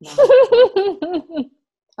 No.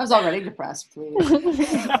 I was already depressed, please.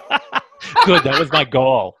 Good. That was my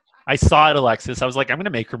goal. I saw it, Alexis. I was like, I'm going to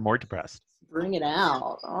make her more depressed. Bring it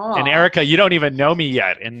out. Oh. And Erica, you don't even know me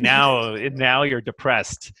yet, and now you're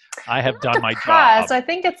depressed. I have done my job. I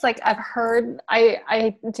think it's like, I've heard.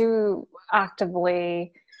 I do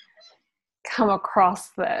actively come across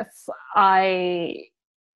this. I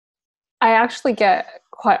actually get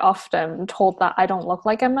quite often told that I don't look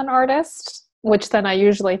like I'm an artist, which then I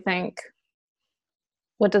usually think,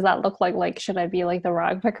 what does that look like? Like, should I be like the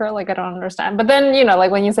rag picker? Like, I don't understand. But then, you know,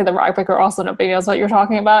 like when you say the rag picker, also nobody knows what you're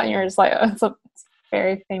talking about. And you're just like, it's a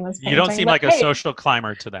very famous painting. You don't seem like a social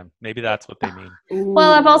climber to them. Maybe that's what they mean.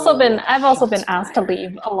 Well, I've also been asked to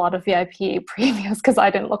leave a lot of VIP previews because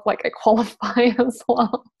I didn't look like I qualify as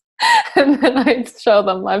well. And then I show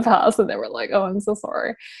them my pass and they were like, oh, I'm so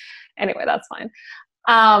sorry. Anyway, that's fine.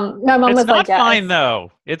 My mom was like, yeah, fine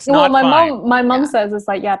though. It's not fine. My mom says it's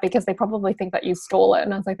like, yeah, because they probably think that you stole it.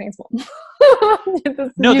 And I was like, thanks,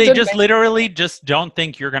 Mom. No, they just literally just don't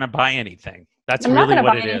think you're going to buy anything. That's really what it is. I'm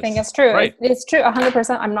not going to buy anything. It's true. Right. It's true.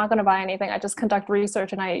 100%. I'm not going to buy anything. I just conduct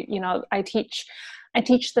research and I teach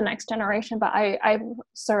the next generation, but I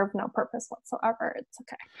serve no purpose whatsoever. It's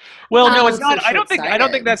okay. Well, no, it's not. I don't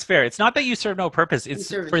think that's fair. It's not that you serve no purpose. It's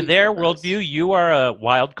for their worldview. You are a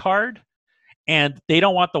wild card. And they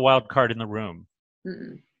don't want the wild card in the room.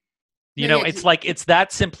 Mm-mm. You know, it's like, it's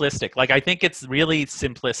that simplistic. Like, I think it's really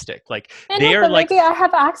simplistic. Like, they're like, maybe I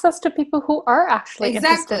have access to people who are actually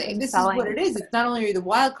interested in this selling. Is what it is. It's not only are you the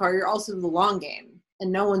wild card, you're also the long game.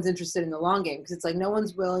 And no one's interested in the long game because it's like no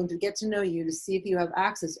one's willing to get to know you to see if you have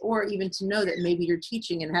access, or even to know that maybe you're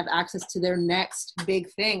teaching and have access to their next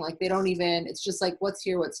big thing. Like, they don't even, it's just like, what's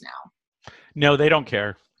here, what's now. No, they don't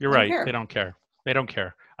care. You're right. They don't care. They don't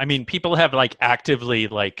care. I mean, people have like actively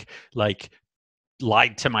like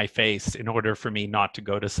lied to my face in order for me not to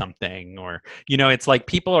go to something, or, you know, it's like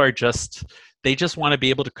people are they just want to be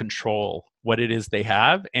able to control what it is they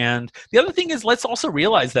have. And the other thing is, let's also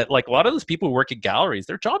realize that like a lot of those people who work at galleries,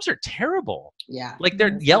 their jobs are terrible. Yeah. Like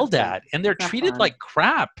they're yelled at and they're treated like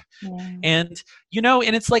crap. Yeah. And, you know,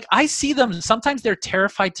 and it's like, I see them, sometimes they're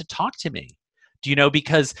terrified to talk to me, do you know,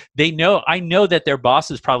 because I know that their boss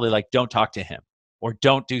is probably like, don't talk to him. Or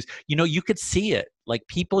don't do, you know, you could see it. Like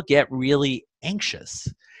people get really anxious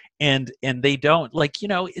and they don't, like, you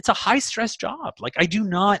know, it's a high stress job. Like I do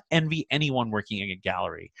not envy anyone working in a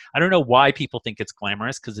gallery. I don't know why people think it's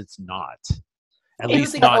glamorous, because it's not. At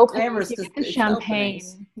least not glamorous.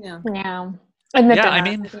 Champagne. Yeah. And the dinner, I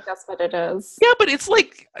think that's what it is. Yeah, but it's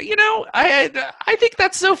like, you know, I think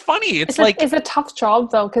that's so funny. It's a tough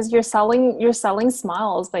job though, because you're selling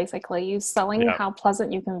smiles basically. You're selling how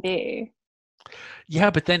pleasant you can be. Yeah,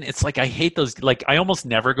 but then it's like I hate those. Like I almost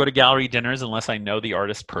never go to gallery dinners unless I know the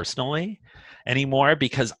artist personally anymore,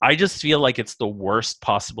 because I just feel like it's the worst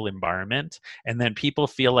possible environment. And then people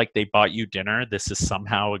feel like they bought you dinner. This is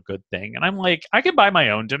somehow a good thing. And I'm like, I can buy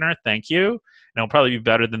my own dinner. Thank you. And it'll probably be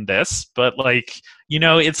better than this. But like, you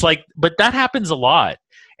know, it's like, but that happens a lot.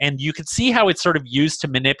 And you can see how it's sort of used to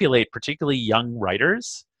manipulate particularly young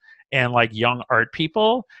writers and like young art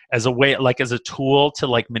people as a way, like as a tool to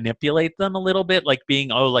like manipulate them a little bit, like being,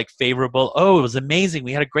 like favorable. Oh, it was amazing.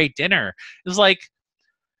 We had a great dinner. It was like,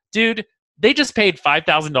 dude, they just paid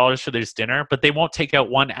 $5,000 for this dinner, but they won't take out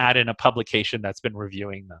one ad in a publication that's been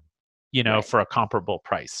reviewing them, you know, for a comparable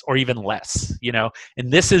price or even less, you know. And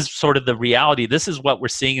this is sort of the reality. This is what we're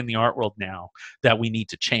seeing in the art world now that we need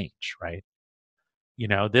to change, right? You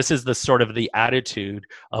know, this is the sort of the attitude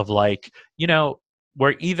of like, you know,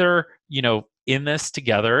 we're either, you know, in this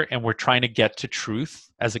together and we're trying to get to truth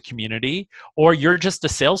as a community, or you're just a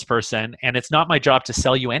salesperson and it's not my job to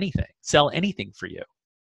sell anything for you.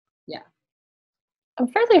 Yeah. I'm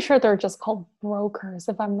fairly sure they're just called brokers,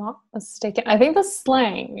 if I'm not mistaken. I think the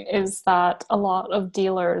slang is that a lot of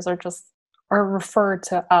dealers are referred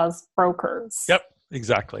to as brokers. Yep,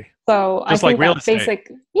 exactly. So just I think like real estate.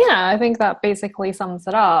 I think that basically sums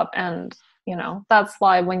it up. And you know, that's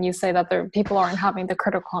why when you say that people aren't having the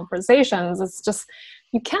critical conversations, it's just,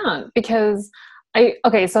 you can't, because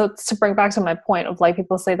so to bring back to my point of like,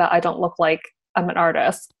 people say that I don't look like I'm an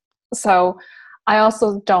artist. So I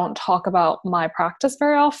also don't talk about my practice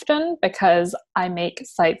very often because I make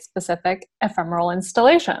site-specific ephemeral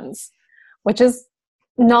installations, which is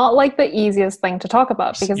not like the easiest thing to talk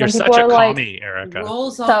about, because you're then people such a are like, commie, Erica.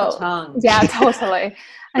 Rolls off the tongue. Yeah, totally.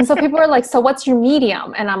 And so people are like, so what's your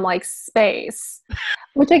medium? And I'm like, space,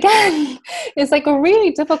 which again is like a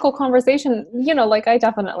really difficult conversation. You know, like I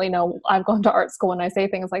definitely know I've gone to art school and I say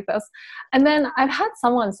things like this. And then I've had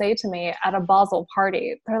someone say to me at a Basel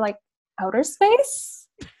party, they're like, outer space?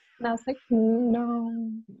 And I was like, no.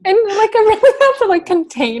 And like, I really have to like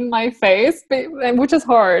contain my face, which is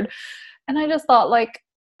hard. And I just thought, like,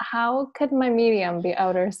 how could my medium be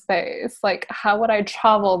outer space? Like, how would I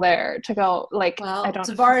travel there to go? Like, well, I don't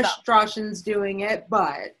know. Tavares Strauchan's doing it,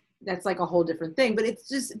 but that's like a whole different thing. But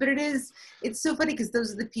it's so funny because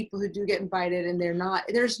those are the people who do get invited, and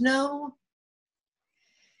there's no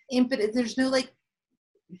impetus, there's no like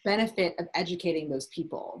benefit of educating those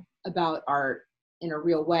people about art in a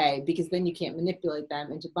real way, because then you can't manipulate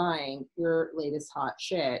them into buying your latest hot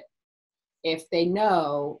shit. If they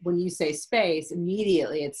know when you say space,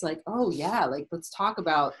 immediately it's like, oh yeah, like let's talk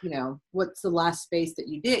about, you know, what's the last space that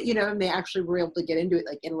you did, you know, and they actually were able to get into it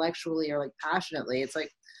like intellectually or like passionately. It's like,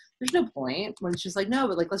 there's no point when it's just like, no,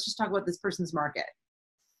 but like, let's just talk about this person's market,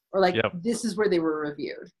 or like, this is where they were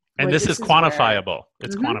reviewed. And like, this is quantifiable.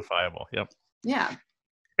 It's quantifiable. Yep. Yeah.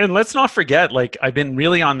 And let's not forget, like, I've been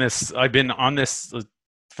on this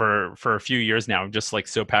for a few years now. I'm just like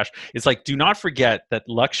so passionate. It's like, do not forget that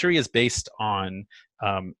luxury is based on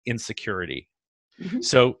insecurity. Mm-hmm.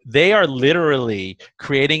 So they are literally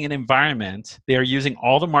creating an environment. They are using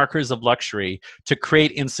all the markers of luxury to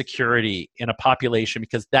create insecurity in a population,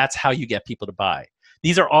 because that's how you get people to buy.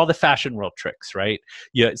 These are all the fashion world tricks, right?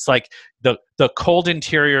 Yeah, it's like the cold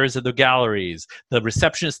interiors of the galleries, the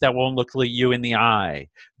receptionist that won't look you in the eye,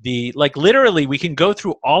 like literally we can go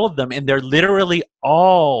through all of them, and they're literally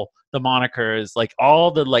all the monikers, like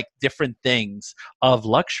all the like different things of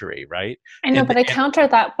luxury, right? I know, but I counter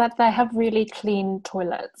that, but they have really clean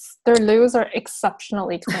toilets. Their loos are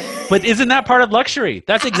exceptionally clean. But isn't that part of luxury?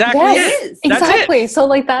 That's exactly it. Exactly. So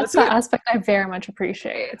like that's the aspect I very much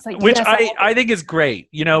appreciate. It's like, which I think is great,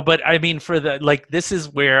 you know, but I mean, for the like, this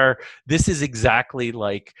is exactly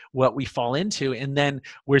like what we fall into. And then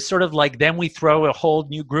we're sort of like, then we throw a whole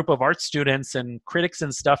new group of art students and critics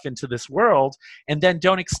and stuff into this world, and then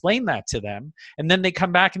don't explain that to them, and then they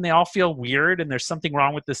come back and they all feel weird and there's something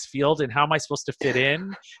wrong with this field, and how am I supposed to fit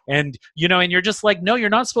in? And you know, and you're just like, no,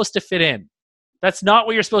 you're not supposed to fit in. That's not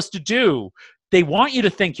what you're supposed to do. They want you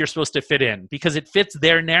to think you're supposed to fit in because it fits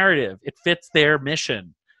their narrative, it fits their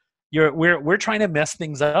mission. We're trying to mess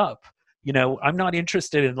things up. You know, I'm not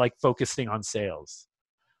interested in like focusing on sales.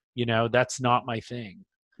 You know, that's not my thing.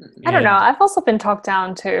 I don't know. I've also been talked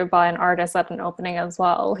down to by an artist at an opening as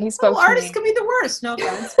well. He spoke. Artists can be the worst. No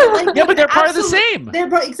offense. But like, yeah, but they're part of the same. They're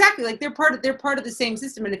exactly like they're part of the same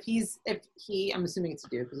system. And if he, I'm assuming it's a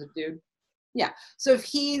dude, because of dude. Yeah. So if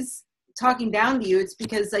he's talking down to you, it's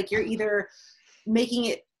because like you're either making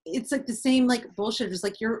it it's like the same like bullshit, just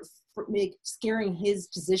like you're scaring his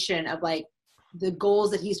position of like the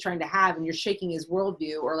goals that he's trying to have, and you're shaking his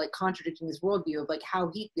worldview or like contradicting his worldview of like how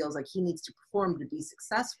he feels like he needs to perform to be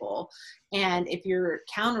successful. And if you're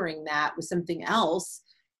countering that with something else,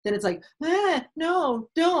 then it's like, no,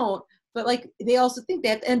 don't. But like they also think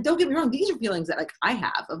that, and don't get me wrong, these are feelings that like I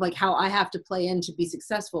have of like how I have to play in to be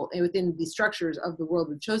successful within the structures of the world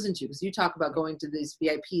we've chosen to. Because you talk about going to these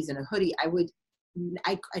VIPs in a hoodie, I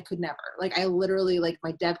could never. Like I literally, like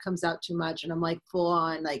my dev comes out too much and I'm like full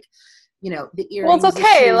on like, you know, the earrings. Well, it's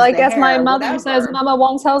okay. Shoes, like as hair, my mother whatever. says, Mama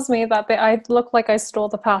once tells me that I look like I stole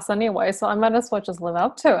the pass anyway, so I might as well just live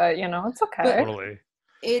up to it. You know, it's okay. Totally.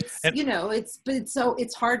 It's, you know, it's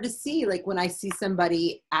hard to see, like when I see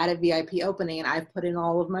somebody at a VIP opening and I've put in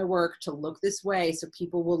all of my work to look this way so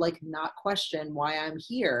people will like not question why I'm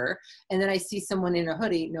here. And then I see someone in a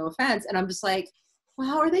hoodie, no offense. And I'm just like, well,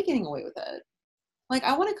 how are they getting away with it? Like,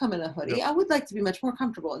 I want to come in a hoodie. Yep. I would like to be much more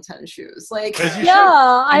comfortable in tennis shoes. Like, wear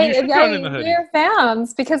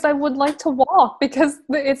Vans because I would like to walk because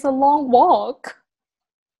it's a long walk.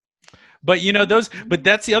 But you know, but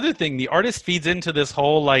that's the other thing. The artist feeds into this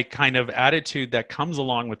whole like kind of attitude that comes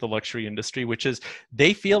along with the luxury industry, which is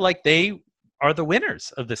they feel like they are the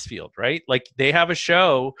winners of this field, right? Like they have a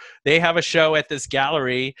show at this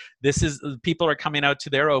gallery. People are coming out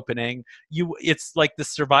to their opening. It's like the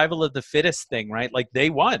survival of the fittest thing, right? Like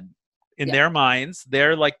they won in their minds.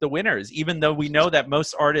 They're like the winners, even though we know that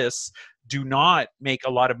most artists do not make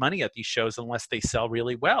a lot of money at these shows unless they sell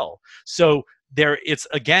really well. So it's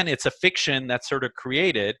a fiction that's sort of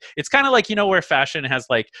created. It's kind of like, you know, where fashion has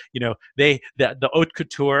like, you know, the haute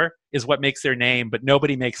couture is what makes their name, but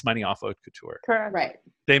nobody makes money off haute couture. Correct. Right.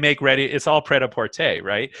 They make it's all pret-a-porter,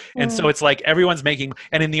 right? And so it's like everyone's making,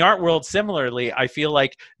 and in the art world, similarly, I feel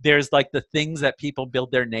like there's like the things that people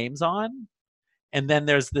build their names on. And then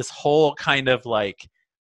there's this whole kind of like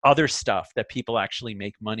other stuff that people actually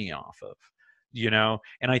make money off of. You know,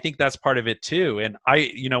 and I think that's part of it too. And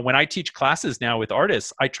when I teach classes now with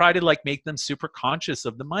artists, I try to like make them super conscious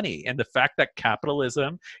of the money and the fact that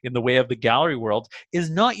capitalism in the way of the gallery world is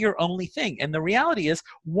not your only thing. And the reality is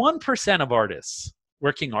 1% of artists,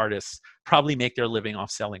 working artists, probably make their living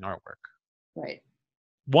off selling artwork. Right.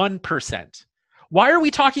 1%. Why are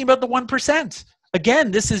we talking about the 1%?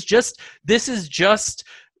 Again, this is just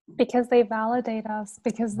because they validate us,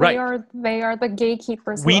 because they are the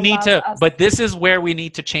gatekeepers. But this is where we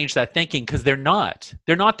need to change that thinking, because they're not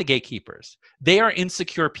the gatekeepers. They are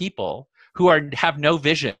insecure people who have no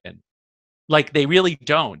vision. Like they really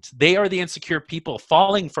don't. They are the insecure people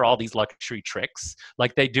falling for all these luxury tricks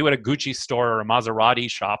like they do at a Gucci store or a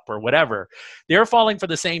Maserati shop or whatever. They're falling for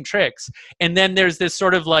the same tricks. And then there's this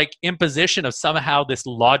sort of like imposition of somehow this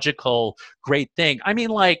logical great thing. I mean,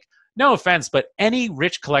 like, no offense, but any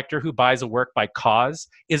rich collector who buys a work by KAWS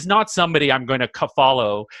is not somebody I'm going to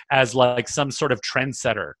follow as like some sort of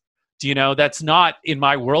trendsetter. Do you know? That's not in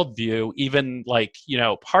my worldview, even like, you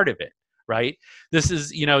know, part of it, right? This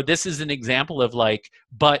is an example of like,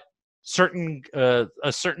 but a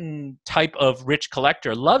certain type of rich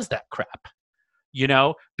collector loves that crap, you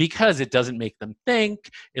know, because it doesn't make them think.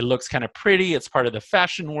 It looks kind of pretty. It's part of the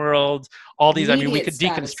fashion world. All these, I mean, we could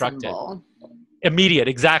deconstruct it. Immediate,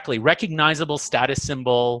 exactly. Recognizable status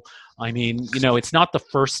symbol. I mean, you know, it's not the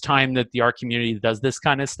first time that the art community does this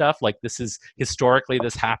kind of stuff. Like this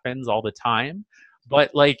happens all the time.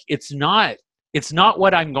 But like, it's not it's not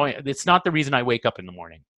the reason I wake up in the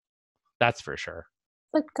morning. That's for sure.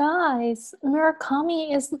 But guys,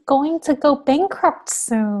 Murakami is going to go bankrupt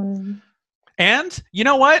soon. And you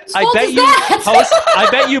know what? I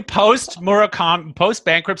bet you post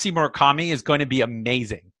bankruptcy Murakami is going to be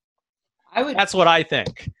amazing. That's what I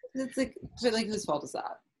think. It's like whose fault is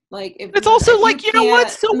that? Like, it's also like, you know what?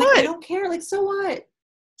 So what? I don't care. Like, so what?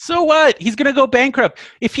 So what? He's going to go bankrupt.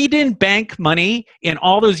 If he didn't bank money in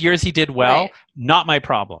all those years he did well, not my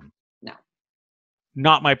problem. No.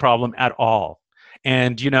 Not my problem at all.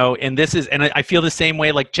 And, you know, and I feel the same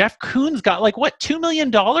way. Like Jeff Koons got like, what, $2 million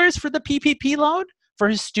for the PPP loan for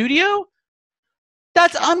his studio?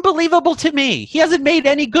 That's unbelievable to me. He hasn't made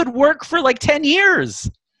any good work for like 10 years.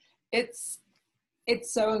 It's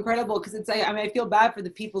so incredible because I feel bad for the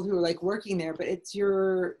people who are like working there, but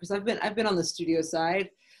because I've been on the studio side,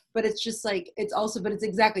 but it's just like, but it's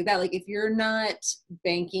exactly that. Like if you're not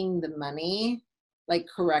banking the money like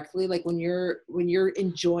correctly, like when you're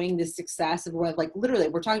enjoying the success of what, like literally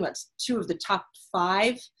we're talking about 2 of the top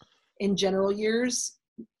 5 in general years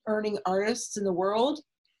earning artists in the world.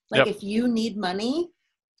 Like if you need money,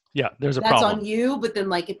 Yeah, there's a that's problem. That's on you. But then,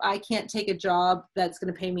 like, if I can't take a job that's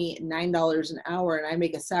going to pay me $9 an hour and I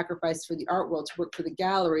make a sacrifice for the art world to work for the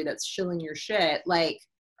gallery that's shilling your shit, like,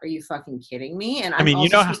 are you fucking kidding me? And I'm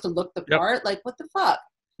also supposed to look the part? Like, what the fuck?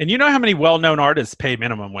 And you know how many well-known artists pay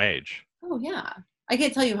minimum wage? Oh, yeah. I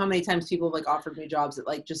can't tell you how many times people have, like, offered me jobs that,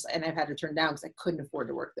 like, just, and I've had to turn down because I couldn't afford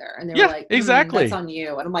to work there. And they were like, exactly. That's on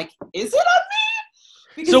you. And I'm like, is it on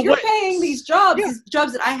me? Because you're paying these jobs. These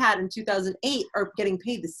jobs that I had in 2008 are getting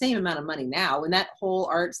paid the same amount of money now. When that whole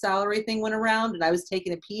art salary thing went around and I was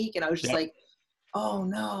taking a peek and I was just like, oh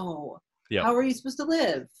no, how are you supposed to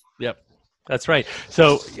live? Yep. That's right.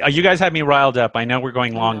 So you guys have me riled up. I know we're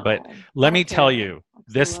going long, but let me tell you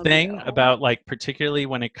this thing about, like, particularly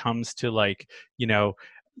when it comes to, like, you know,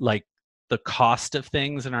 like the cost of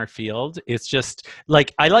things in our field. It's just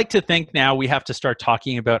like, I like to think now we have to start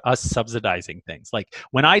talking about us subsidizing things. Like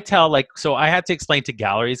when I tell, like, so I had to explain to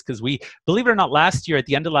galleries, because we, believe it or not, last year, at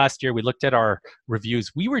the end of last year, we looked at our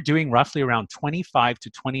reviews. We were doing roughly around 25 to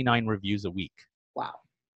 29 reviews a week. Wow.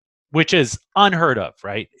 Which is unheard of,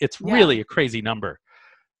 right? It's really a crazy number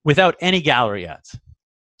without any gallery ads.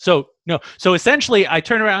 So essentially I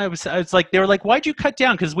turned around, I was like, they were like, why'd you cut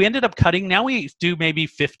down? Because we ended up cutting, now we do maybe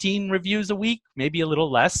 15 reviews a week, maybe a little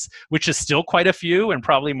less, which is still quite a few and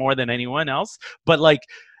probably more than anyone else. But like,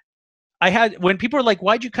 when people were like,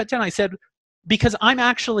 why'd you cut down? I said, because I'm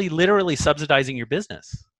actually literally subsidizing your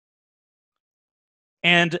business.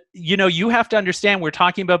 And, you know, you have to understand, we're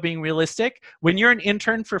talking about being realistic. When you're an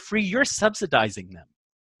intern for free, you're subsidizing them.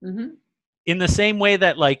 Mm-hmm. In the same way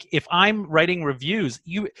that, like, if I'm writing reviews,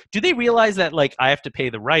 do they realize that, like, I have to pay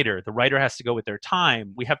the writer has to go with their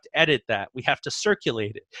time, we have to edit that, we have to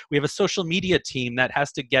circulate it, we have a social media team that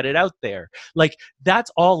has to get it out there, like, that's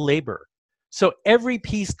all labor. So every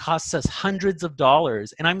piece costs us hundreds of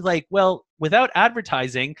dollars. And I'm like, well, without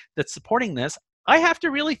advertising that's supporting this, I have to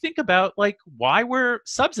really think about, like, why we're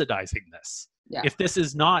subsidizing this. Yeah. If this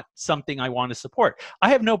is not something I want to support. I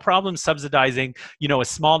have no problem subsidizing, you know, a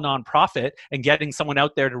small nonprofit and getting someone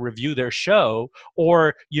out there to review their show,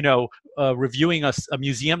 or, you know, reviewing a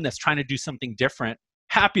museum that's trying to do something different.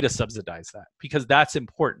 Happy to subsidize that, because that's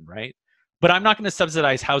important, right? But I'm not going to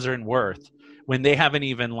subsidize Hauser and Wirth when they haven't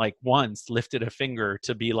even, like, once lifted a finger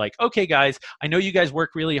to be like, okay, guys, I know you guys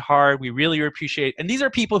work really hard. We really appreciate, and these are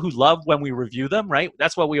people who love when we review them, right?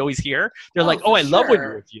 That's what we always hear. They're like, I love when you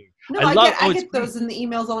review. No, I get those in the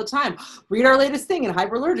emails all the time. Read our latest thing in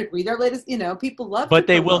Hyperallergic. Read our latest, you know, people love. But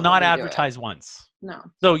they will not advertise once. No.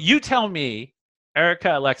 So you tell me,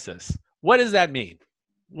 Erica, Alexis, what does that mean?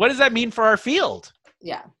 What does that mean for our field?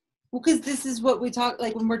 Yeah. Well, because this is what we talk,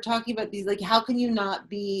 like, when we're talking about these, like, how can you not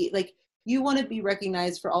be, like, you want to be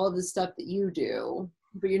recognized for all of the stuff that you do,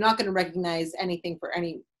 but you're not going to recognize anything for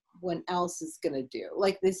anyone else is going to do.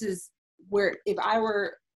 Like, this is where, if I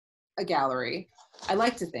were a gallery, I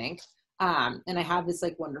like to think, and I have this,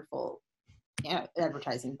 like, wonderful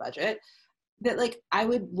advertising budget, that, like, I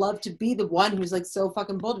would love to be the one who's, like, so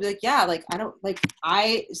fucking bold to be like, yeah, like,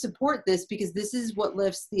 I support this because this is what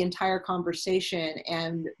lifts the entire conversation.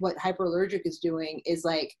 And what Hyperallergic is doing is,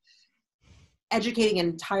 like, educating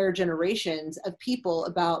entire generations of people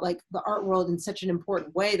about, like, the art world in such an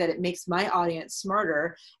important way that it makes my audience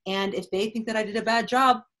smarter. And if they think that I did a bad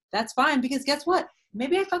job, that's fine, because guess what?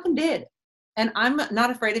 Maybe I fucking did. And I'm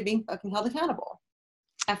not afraid of being fucking held accountable.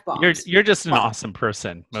 F-bombs. You're just an awesome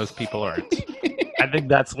person. Most people aren't. I think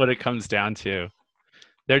that's what it comes down to.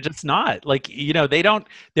 They're just not, like, you know,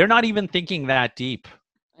 they're not even thinking that deep.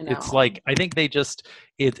 It's like, I think they just,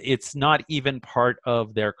 it's not even part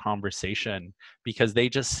of their conversation, because they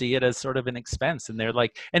just see it as sort of an expense. And they're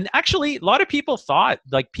like, and actually a lot of people thought,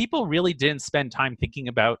 like, people really didn't spend time thinking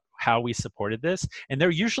about how we supported this. And they're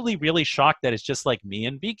usually really shocked that it's just like me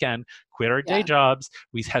and Beacon quit our day jobs.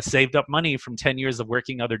 We have saved up money from 10 years of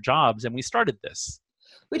working other jobs, and we started this.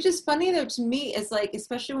 Which is funny, though, to me, is, like,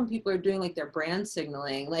 especially when people are doing, like, their brand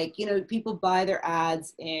signaling, like, you know, people buy their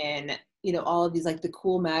ads in, you know, all of these, like, the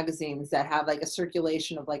cool magazines that have, like, a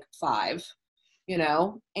circulation of, like, 5, you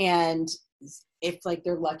know, and if, like,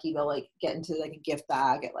 they're lucky, they'll, like, get into, like, a gift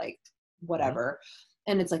bag at, like, whatever.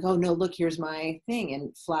 And it's like, oh no, look, here's my thing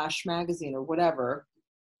in Flash magazine or whatever.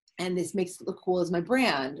 And this makes it look cool as my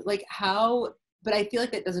brand. Like, how, but I feel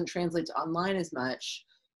like that doesn't translate to online as much,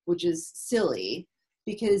 which is silly.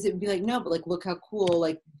 Because it would be like, no, but, like, look how cool,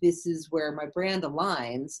 like, this is where my brand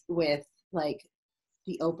aligns with, like,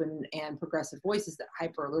 the open and progressive voices that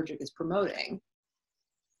Hyperallergic is promoting.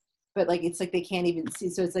 But, like, it's like they can't even see.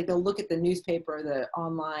 So it's like they'll look at the newspaper, the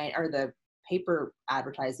online, or the paper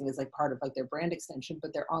advertising is like part of like their brand extension,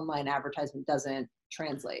 but their online advertisement doesn't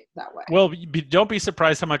translate that way. Well, don't be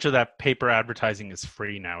surprised how much of that paper advertising is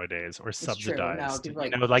free nowadays or subsidized. No,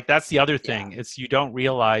 like, like that's the other thing. It's you don't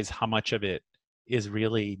realize how much of it is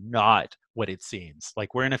really not what it seems.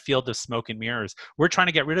 Like we're in a field of smoke and mirrors. We're trying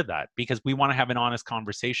to get rid of that because we want to have an honest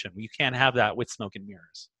conversation. You can't have that with smoke and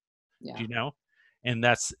mirrors. You know? And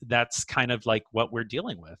that's kind of like what we're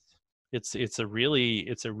dealing with. It's a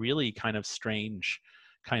really kind of strange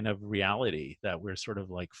kind of reality that we're sort of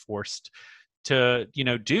like forced to,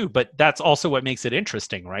 do. But that's also what makes it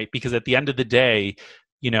interesting, right? Because at the end of the day,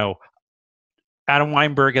 Adam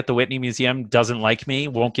Weinberg at the Whitney Museum doesn't like me,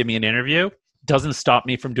 won't give me an interview, doesn't stop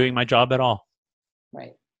me from doing my job at all.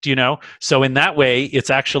 Right. Do you know? So in that way, it's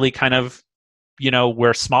actually kind of,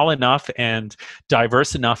 we're small enough and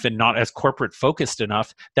diverse enough and not as corporate focused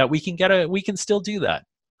enough that we can still do that.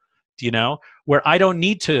 Where I don't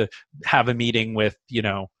need to have a meeting with,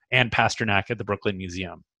 Ann Pasternak at the Brooklyn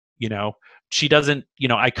Museum. She doesn't,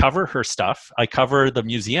 I cover her stuff, I cover the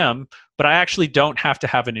museum, but I actually don't have to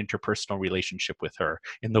have an interpersonal relationship with her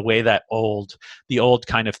in the way that the old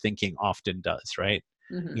kind of thinking often does, right?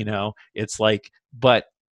 Mm-hmm. It's like, but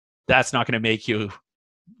that's not going to make you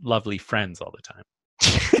lovely friends all the time.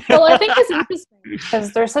 Well, I think it's interesting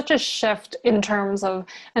because there's such a shift in terms of,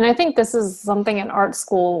 and I think this is something in art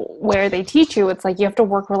school where they teach you, it's like you have to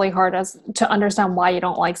work really hard to understand why you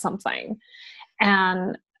don't like something.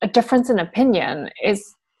 And a difference in opinion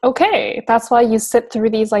is okay. That's why you sit through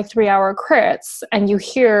these like 3-hour crits and you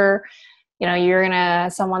hear,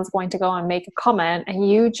 someone's going to go and make a comment and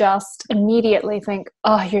you just immediately think,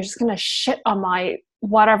 oh, you're just going to shit on my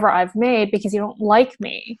whatever I've made because you don't like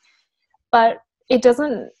me. But it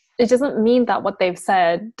doesn't mean that what they've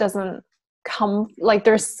said doesn't come, like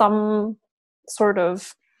there's some sort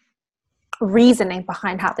of reasoning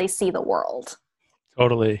behind how they see the world.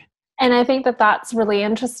 Totally. And I think that that's really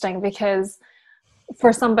interesting because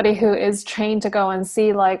for somebody who is trained to go and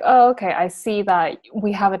see like, oh, okay, I see that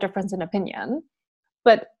we have a difference in opinion,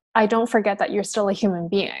 but I don't forget that you're still a human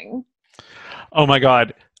being. Oh my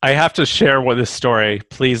God. I have to share this story.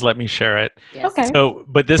 Please let me share it. Yes. Okay. So,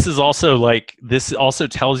 but this also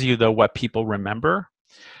tells you though what people remember.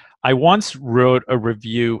 I once wrote a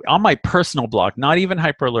review on my personal blog, not even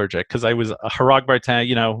Hyperallergic, because I was a Harag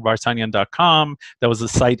Vartanian, Vartanian.com. That was a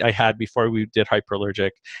site I had before we did Hyperallergic,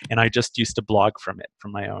 and I just used to blog from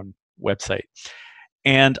my own website.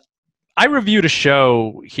 And I reviewed a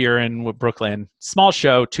show here in Brooklyn, small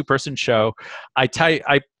show, 2-person show.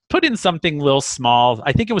 I put in something little small.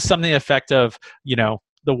 I think it was something to the effect of,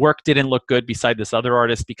 the work didn't look good beside this other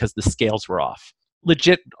artist because the scales were off.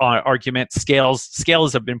 Legit argument, scale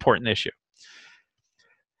is an important issue.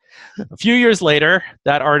 A few years later,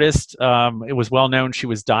 that artist, it was well known she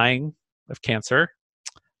was dying of cancer.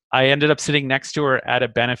 I ended up sitting next to her at a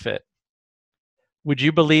benefit. Would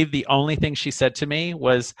you believe the only thing she said to me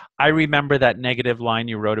was, I remember that negative line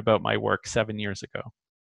you wrote about my work 7 years ago.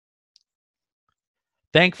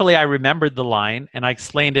 Thankfully, I remembered the line and I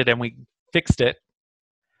explained it and we fixed it.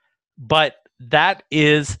 But that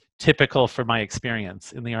is typical for my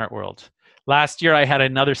experience in the art world. Last year, I had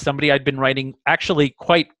somebody I'd been writing actually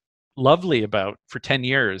quite lovely about for 10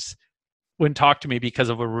 years wouldn't talk to me because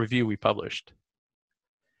of a review we published.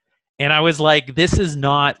 And I was like, this is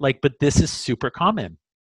not like, but this is super common.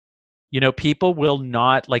 People will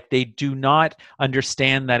not, they do not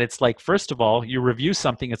understand that it's like, first of all, you review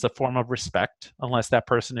something, it's a form of respect, unless that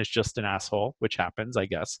person is just an asshole, which happens, I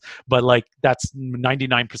guess. But that's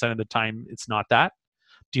 99% of the time, it's not that.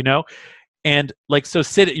 Do you know? And so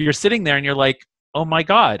you're sitting there and you're like, oh my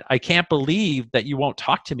God, I can't believe that you won't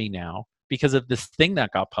talk to me now because of this thing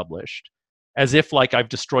that got published, as if I've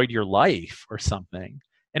destroyed your life or something.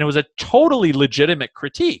 And it was a totally legitimate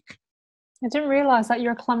critique. I didn't realize that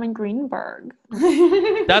you're Clement Greenberg.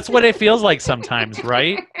 That's what it feels like sometimes,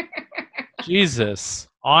 right? Jesus,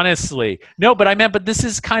 honestly. No, but this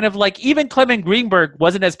is kind of even Clement Greenberg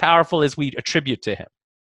wasn't as powerful as we attribute to him.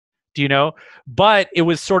 Do you know? But it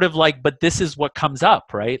was sort of but this is what comes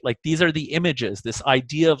up, right? These are the images, this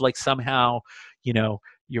idea of somehow,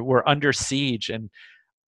 we're under siege. And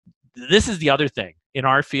this is the other thing. In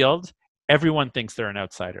our field, everyone thinks they're an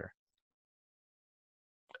outsider.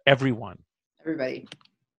 Everybody.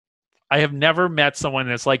 I have never met someone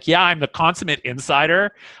that's yeah, I'm the consummate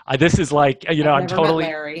insider. This is I'm totally.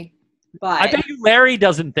 Met Larry, but I bet you Larry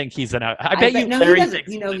doesn't think he's an outsider. I bet you Larry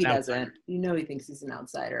thinks he doesn't. He thinks he's an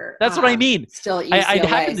outsider. That's what I mean. Still at UCLA, I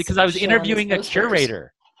happened because I was interviewing a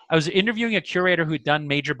curator. I was interviewing a curator who'd done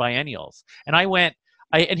major biennials, and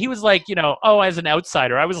and he was oh, as an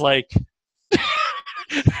outsider, I was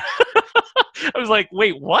I was like,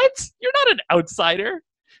 wait, what? You're not an outsider.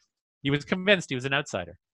 He was convinced he was an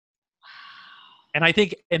outsider.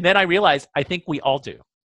 And then I realized, I think we all do.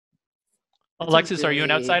 Alexis, are you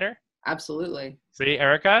an outsider? Absolutely. See,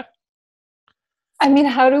 Erica? I mean,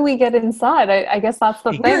 how do we get inside? I guess that's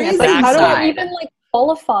the thing. It's like, how do we even like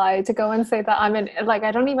qualify to go and say that I'm in, like,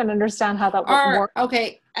 I don't even understand how that would work.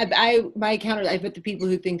 Okay. My counter, I bet the people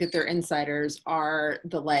who think that they're insiders are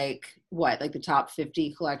the like the top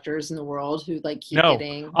 50 collectors in the world who like keep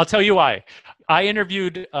getting. I'll tell you why. I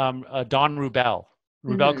interviewed Don Rubel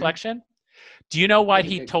Collection. Do you know what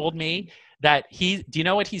he told me? Do you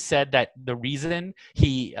know what he said, that the reason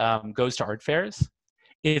he goes to art fairs?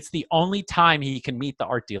 It's the only time he can meet the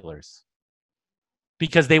art dealers,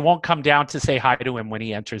 because they won't come down to say hi to him when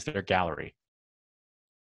he enters their gallery.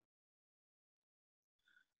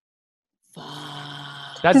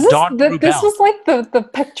 That's Don Rubel. This was like the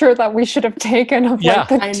picture that we should have taken of like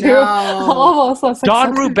the two. Almost.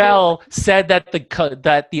 Don Rubel said that the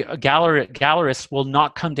gallerists will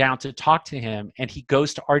not come down to talk to him, and he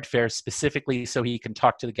goes to art fairs specifically so he can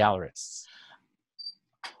talk to the gallerists.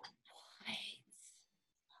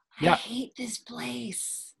 I hate this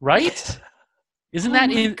place. Right? Isn't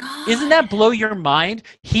that blow your mind?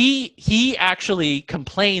 He actually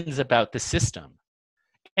complains about the system.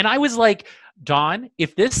 And I was like, Don,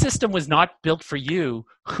 if this system was not built for you,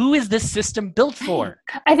 who is this system built for?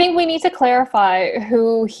 I think we need to clarify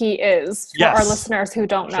who he is for our listeners who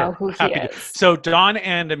don't know who he is. So Don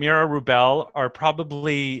and Amira Rubel are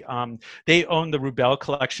probably, they own the Rubel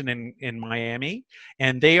collection in Miami,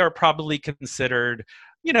 and they are probably considered,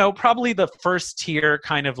 probably the first tier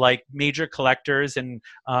kind of like major collectors. And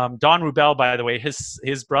Don Rubel, by the way,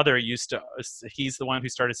 his brother he's the one who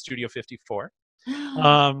started Studio 54.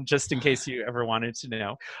 Just in case you ever wanted to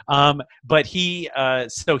know. But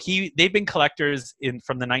they've been collectors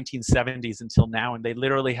from the 1970s until now, and they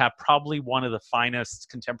literally have probably one of the finest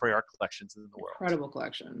contemporary art collections in the world. Incredible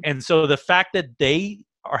collection. And so the fact that they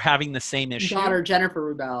are having the same issue. Daughter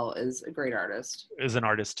Jennifer Rubel is a great artist. Is an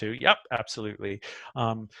artist too. Yep, absolutely.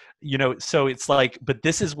 So it's like, but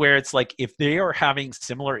this is where it's like, if they are having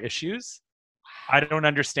similar issues, I don't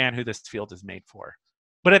understand who this field is made for.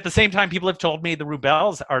 But at the same time, people have told me the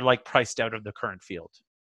Rubels are like priced out of the current field.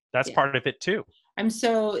 That's part of it too.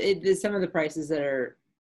 Some of the prices that are,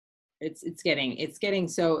 it's getting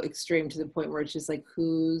so extreme to the point where it's just like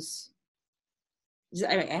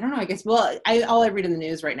I don't know, I guess, all I read in the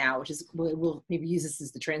news right now, which is, we'll maybe use this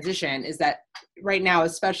as the transition, is that right now,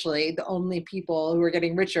 especially, the only people who are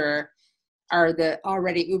getting richer are the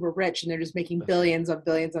already uber rich, and they're just making billions of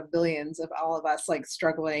billions of billions of all of us like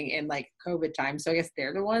struggling in like COVID time. So I guess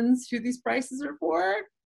they're the ones who these prices are for.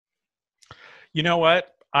 You know what?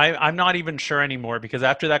 I'm not even sure anymore, because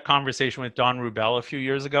after that conversation with Don Rubel a few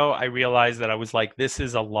years ago, I realized that I was like, this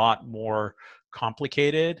is a lot more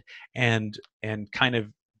complicated and kind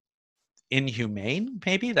of inhumane.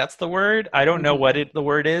 Maybe that's the word. I don't know what the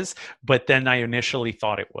word is, but then I initially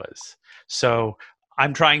thought it was. So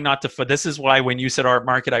I'm trying not to, this is why when you said art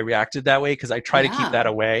market, I reacted that way, because I try to keep that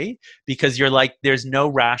away, because you're like, there's no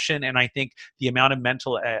ration. And I think the amount of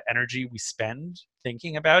mental energy we spend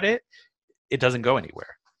thinking about it doesn't go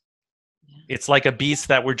anywhere. It's like a beast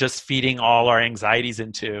that we're just feeding all our anxieties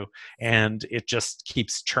into, and it just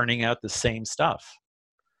keeps churning out the same stuff.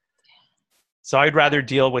 So I'd rather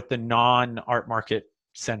deal with the non-art market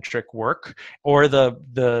centric work, or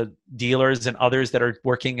the dealers and others that are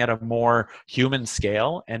working at a more human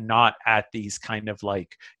scale and not at these kind of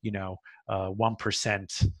like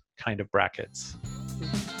 1% kind of brackets.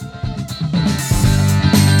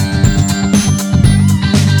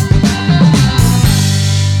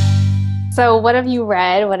 So what have you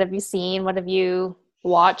read? What have you seen? What have you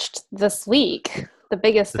watched this week? The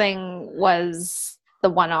biggest thing was the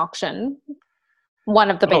one auction. One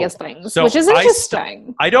of the biggest things, which is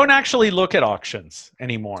interesting. I don't actually look at auctions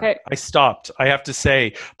anymore. Okay. I stopped. I have to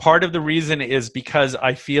say, part of the reason is because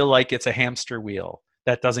I feel like it's a hamster wheel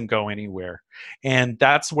that doesn't go anywhere. And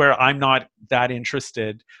that's where I'm not that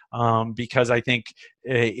interested, because I think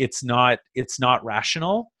it's not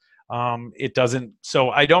rational. It doesn't,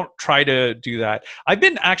 so I don't try to do that. I've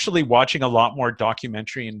been actually watching a lot more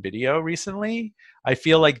documentary and video recently. I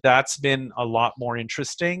feel like that's been a lot more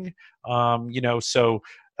interesting. Even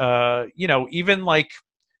like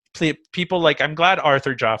people like, I'm glad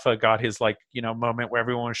Arthur Jaffa got his moment where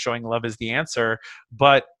everyone was showing love is the answer.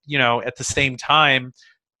 But, at the same time,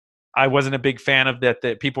 I wasn't a big fan of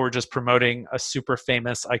that people were just promoting a super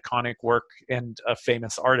famous, iconic work and a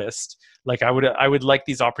famous artist. Like I would like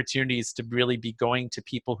these opportunities to really be going to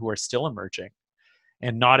people who are still emerging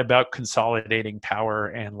and not about consolidating power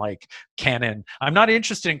and like canon. I'm not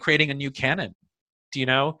interested in creating a new canon, you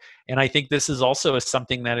know? And I think this is also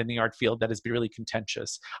something that in the art field that is really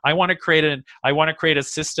contentious. I want to create a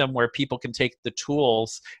system where people can take the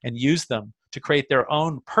tools and use them to create their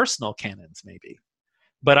own personal canons, maybe.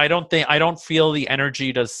 But I don't feel the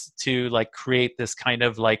energy to like create this kind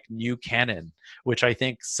of like new canon, which I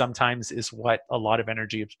think sometimes is what a lot of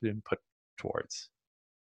energy has been put towards.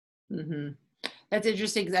 Mm-hmm. That's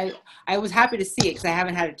interesting, because I was happy to see it, because I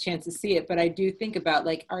haven't had a chance to see it, but I do think about,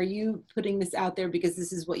 like, are you putting this out there because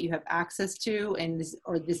this is what you have access to, and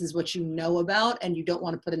this is what you know about, and you don't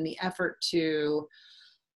want to put in the effort to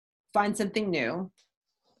find something new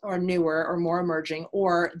or newer or more emerging,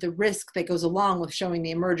 or the risk that goes along with showing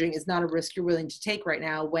the emerging is not a risk you're willing to take right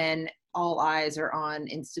now when all eyes are on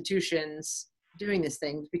institutions doing these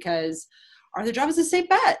things, because Arthur Job is a safe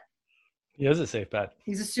bet. He is a safe bet.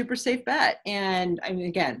 He's a super safe bet. And I mean,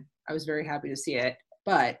 again, I was very happy to see it,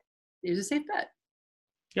 but it was a safe bet.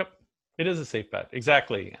 Yep. It is a safe bet.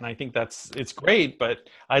 Exactly. And I think it's great, but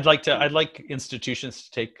I'd like institutions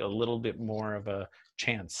to take a little bit more of a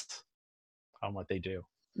chance on what they do.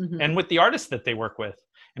 Mm-hmm. And with the artists that they work with,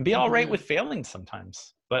 and be all right with failing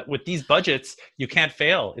sometimes. But with these budgets, you can't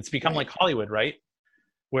fail. It's become like Hollywood, right?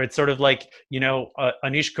 Where it's sort of like, you know,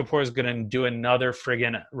 Anish Kapoor is going to do another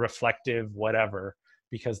friggin' reflective whatever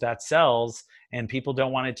because that sells, and people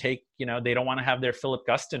don't want to take, you know, they don't want to have their Philip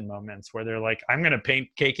Guston moments where they're like, I'm going to paint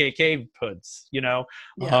KKK hoods, you know?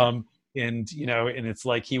 Yeah. And, you know, and it's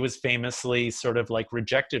like he was famously sort of like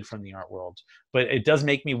rejected from the art world. But it does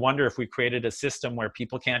make me wonder if we created a system where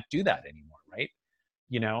people can't do that anymore, right?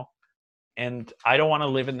 You know? And I don't want to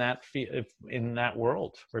live in that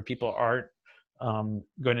world where people aren't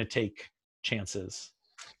going to take chances.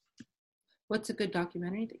 What's a good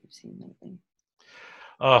documentary that you've seen lately?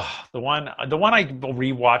 The one I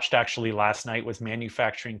rewatched actually last night was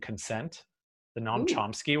Manufacturing Consent, the Noam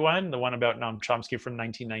Chomsky one, the one about Noam Chomsky from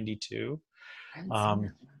 1992.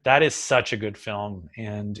 That is such a good film,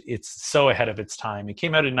 and it's so ahead of its time. It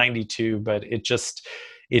came out in 92, but it's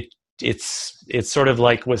sort of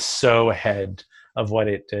like was so ahead of what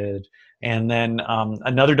it did. And then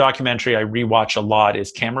another documentary I rewatch a lot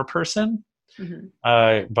is Camera Person,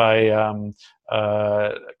 by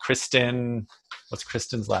Kristen. What's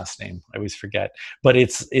Kristen's last name? I always forget. But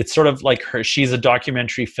it's sort of like her. She's a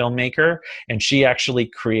documentary filmmaker, and she actually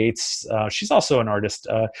creates. She's also an artist.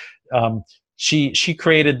 She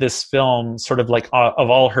created this film, sort of like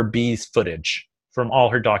of all her bees footage from all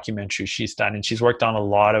her documentaries she's done, and she's worked on a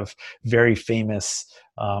lot of very famous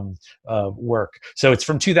work. So it's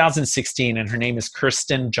from 2016, and her name is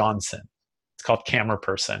Kirsten Johnson. It's called Camera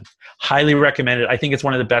Person. Highly recommended. I think it's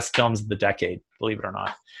one of the best films of the decade, believe it or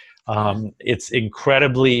not. It's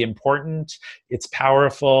incredibly important. It's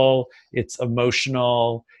powerful. It's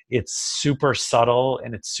emotional. It's super subtle,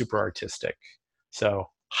 and it's super artistic. So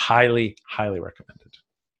highly, highly recommended.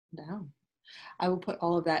 Wow. I will put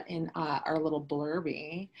all of that in our little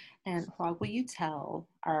blurby. And Hua, will you tell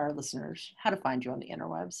our listeners how to find you on the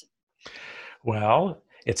interwebs? Well,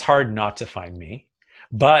 it's hard not to find me,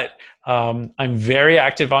 but I'm very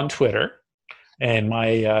active on Twitter. And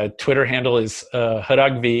my Twitter handle is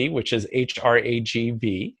Hragv, which is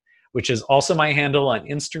HRAGV, which is also my handle on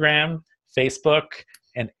Instagram, Facebook,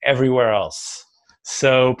 and everywhere else.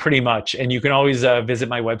 So pretty much. And you can always visit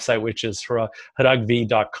my website, which is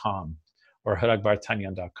hragv.com. or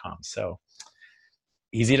hragvartanyan.com. So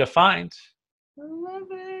easy to find. I love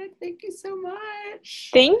it. Thank you so much.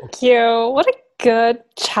 Thank you. What a good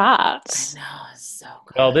chat. I know, it's so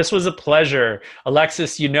good. Well, this was a pleasure.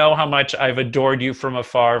 Alexis, you know how much I've adored you from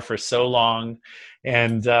afar for so long.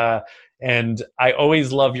 And I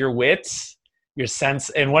always love your wit, your sense.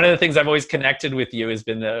 And one of the things I've always connected with you has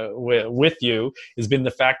been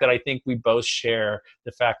the fact that I think we both share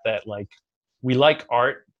the fact that like we like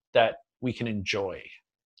art that we can enjoy,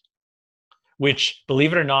 which,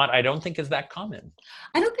 believe it or not, I don't think is that common.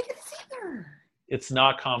 I don't think it is either. It's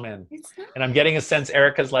not common. It's not. And I'm getting a sense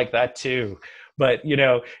Erica's like that too. But, you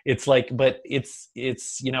know, it's like,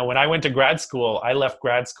 you know, when I went to grad school, I left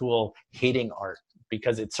grad school hating art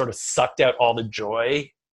because it sort of sucked out all the joy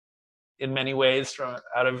in many ways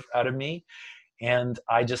out of me. And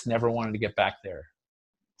I just never wanted to get back there.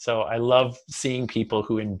 So I love seeing people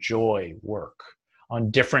who enjoy work on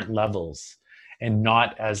different levels, and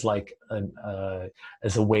not as like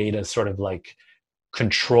as a way to sort of like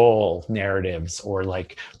control narratives or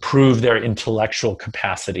like prove their intellectual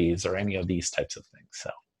capacities or any of these types of things. So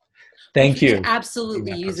thank you.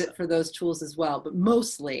 Absolutely use it for those tools as well, but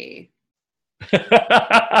mostly.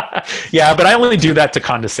 Yeah, but I only do that to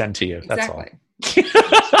condescend to you. That's all.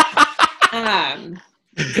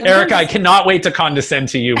 Erica, I cannot wait to condescend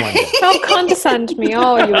to you one day. Don't condescend me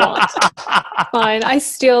all you want. Fine. I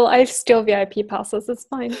steal VIP passes. It's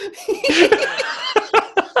fine.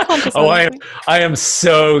 I am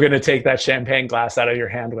so going to take that champagne glass out of your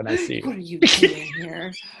hand when I see you. What are you doing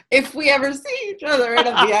here? If we ever see each other in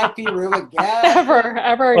a VIP room again. Ever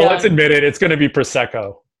again. Well, let's admit it. It's going to be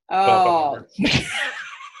Prosecco. Oh.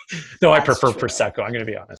 No, I prefer Prosecco. I'm going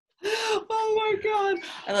to be honest. Oh my God.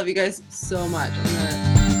 I love you guys so much.